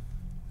fine.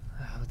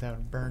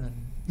 Without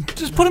burning.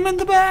 Just put them in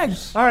the bag.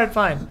 All right,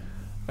 fine.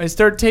 I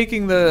start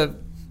taking the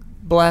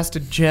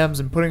blasted gems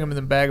and putting them in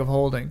the bag of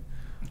holding.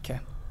 Okay.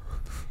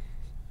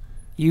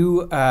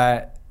 You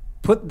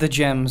put the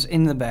gems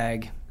in the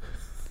bag.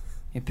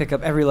 You pick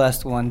up every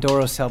last one.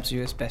 Doros helps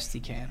you as best he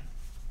can.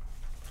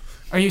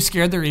 Are you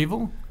scared they're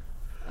evil?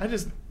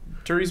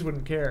 Therese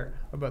wouldn't care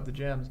about the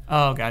gems.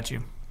 Oh, got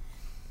you.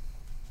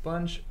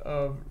 Bunch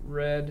of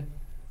red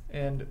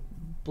and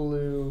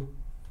blue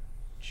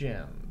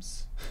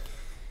gems.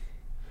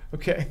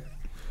 Okay.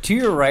 To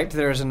your right,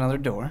 there is another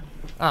door.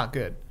 Ah,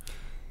 good.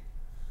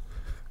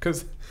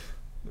 Because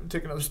I'm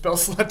taking another spell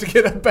slot to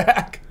get it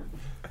back.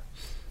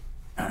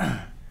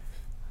 And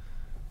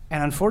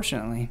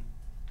unfortunately,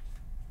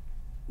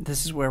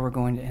 this is where we're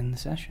going to end the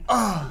session.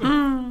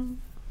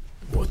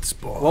 What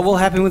spot? What will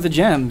happen with the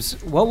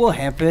gems? What will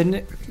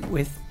happen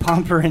with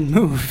Pomper and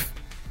Move?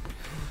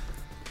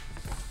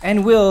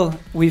 And will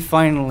we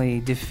finally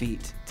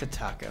defeat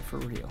Tataka for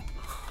real?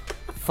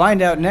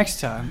 Find out next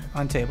time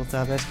on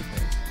Tabletop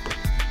Escapades.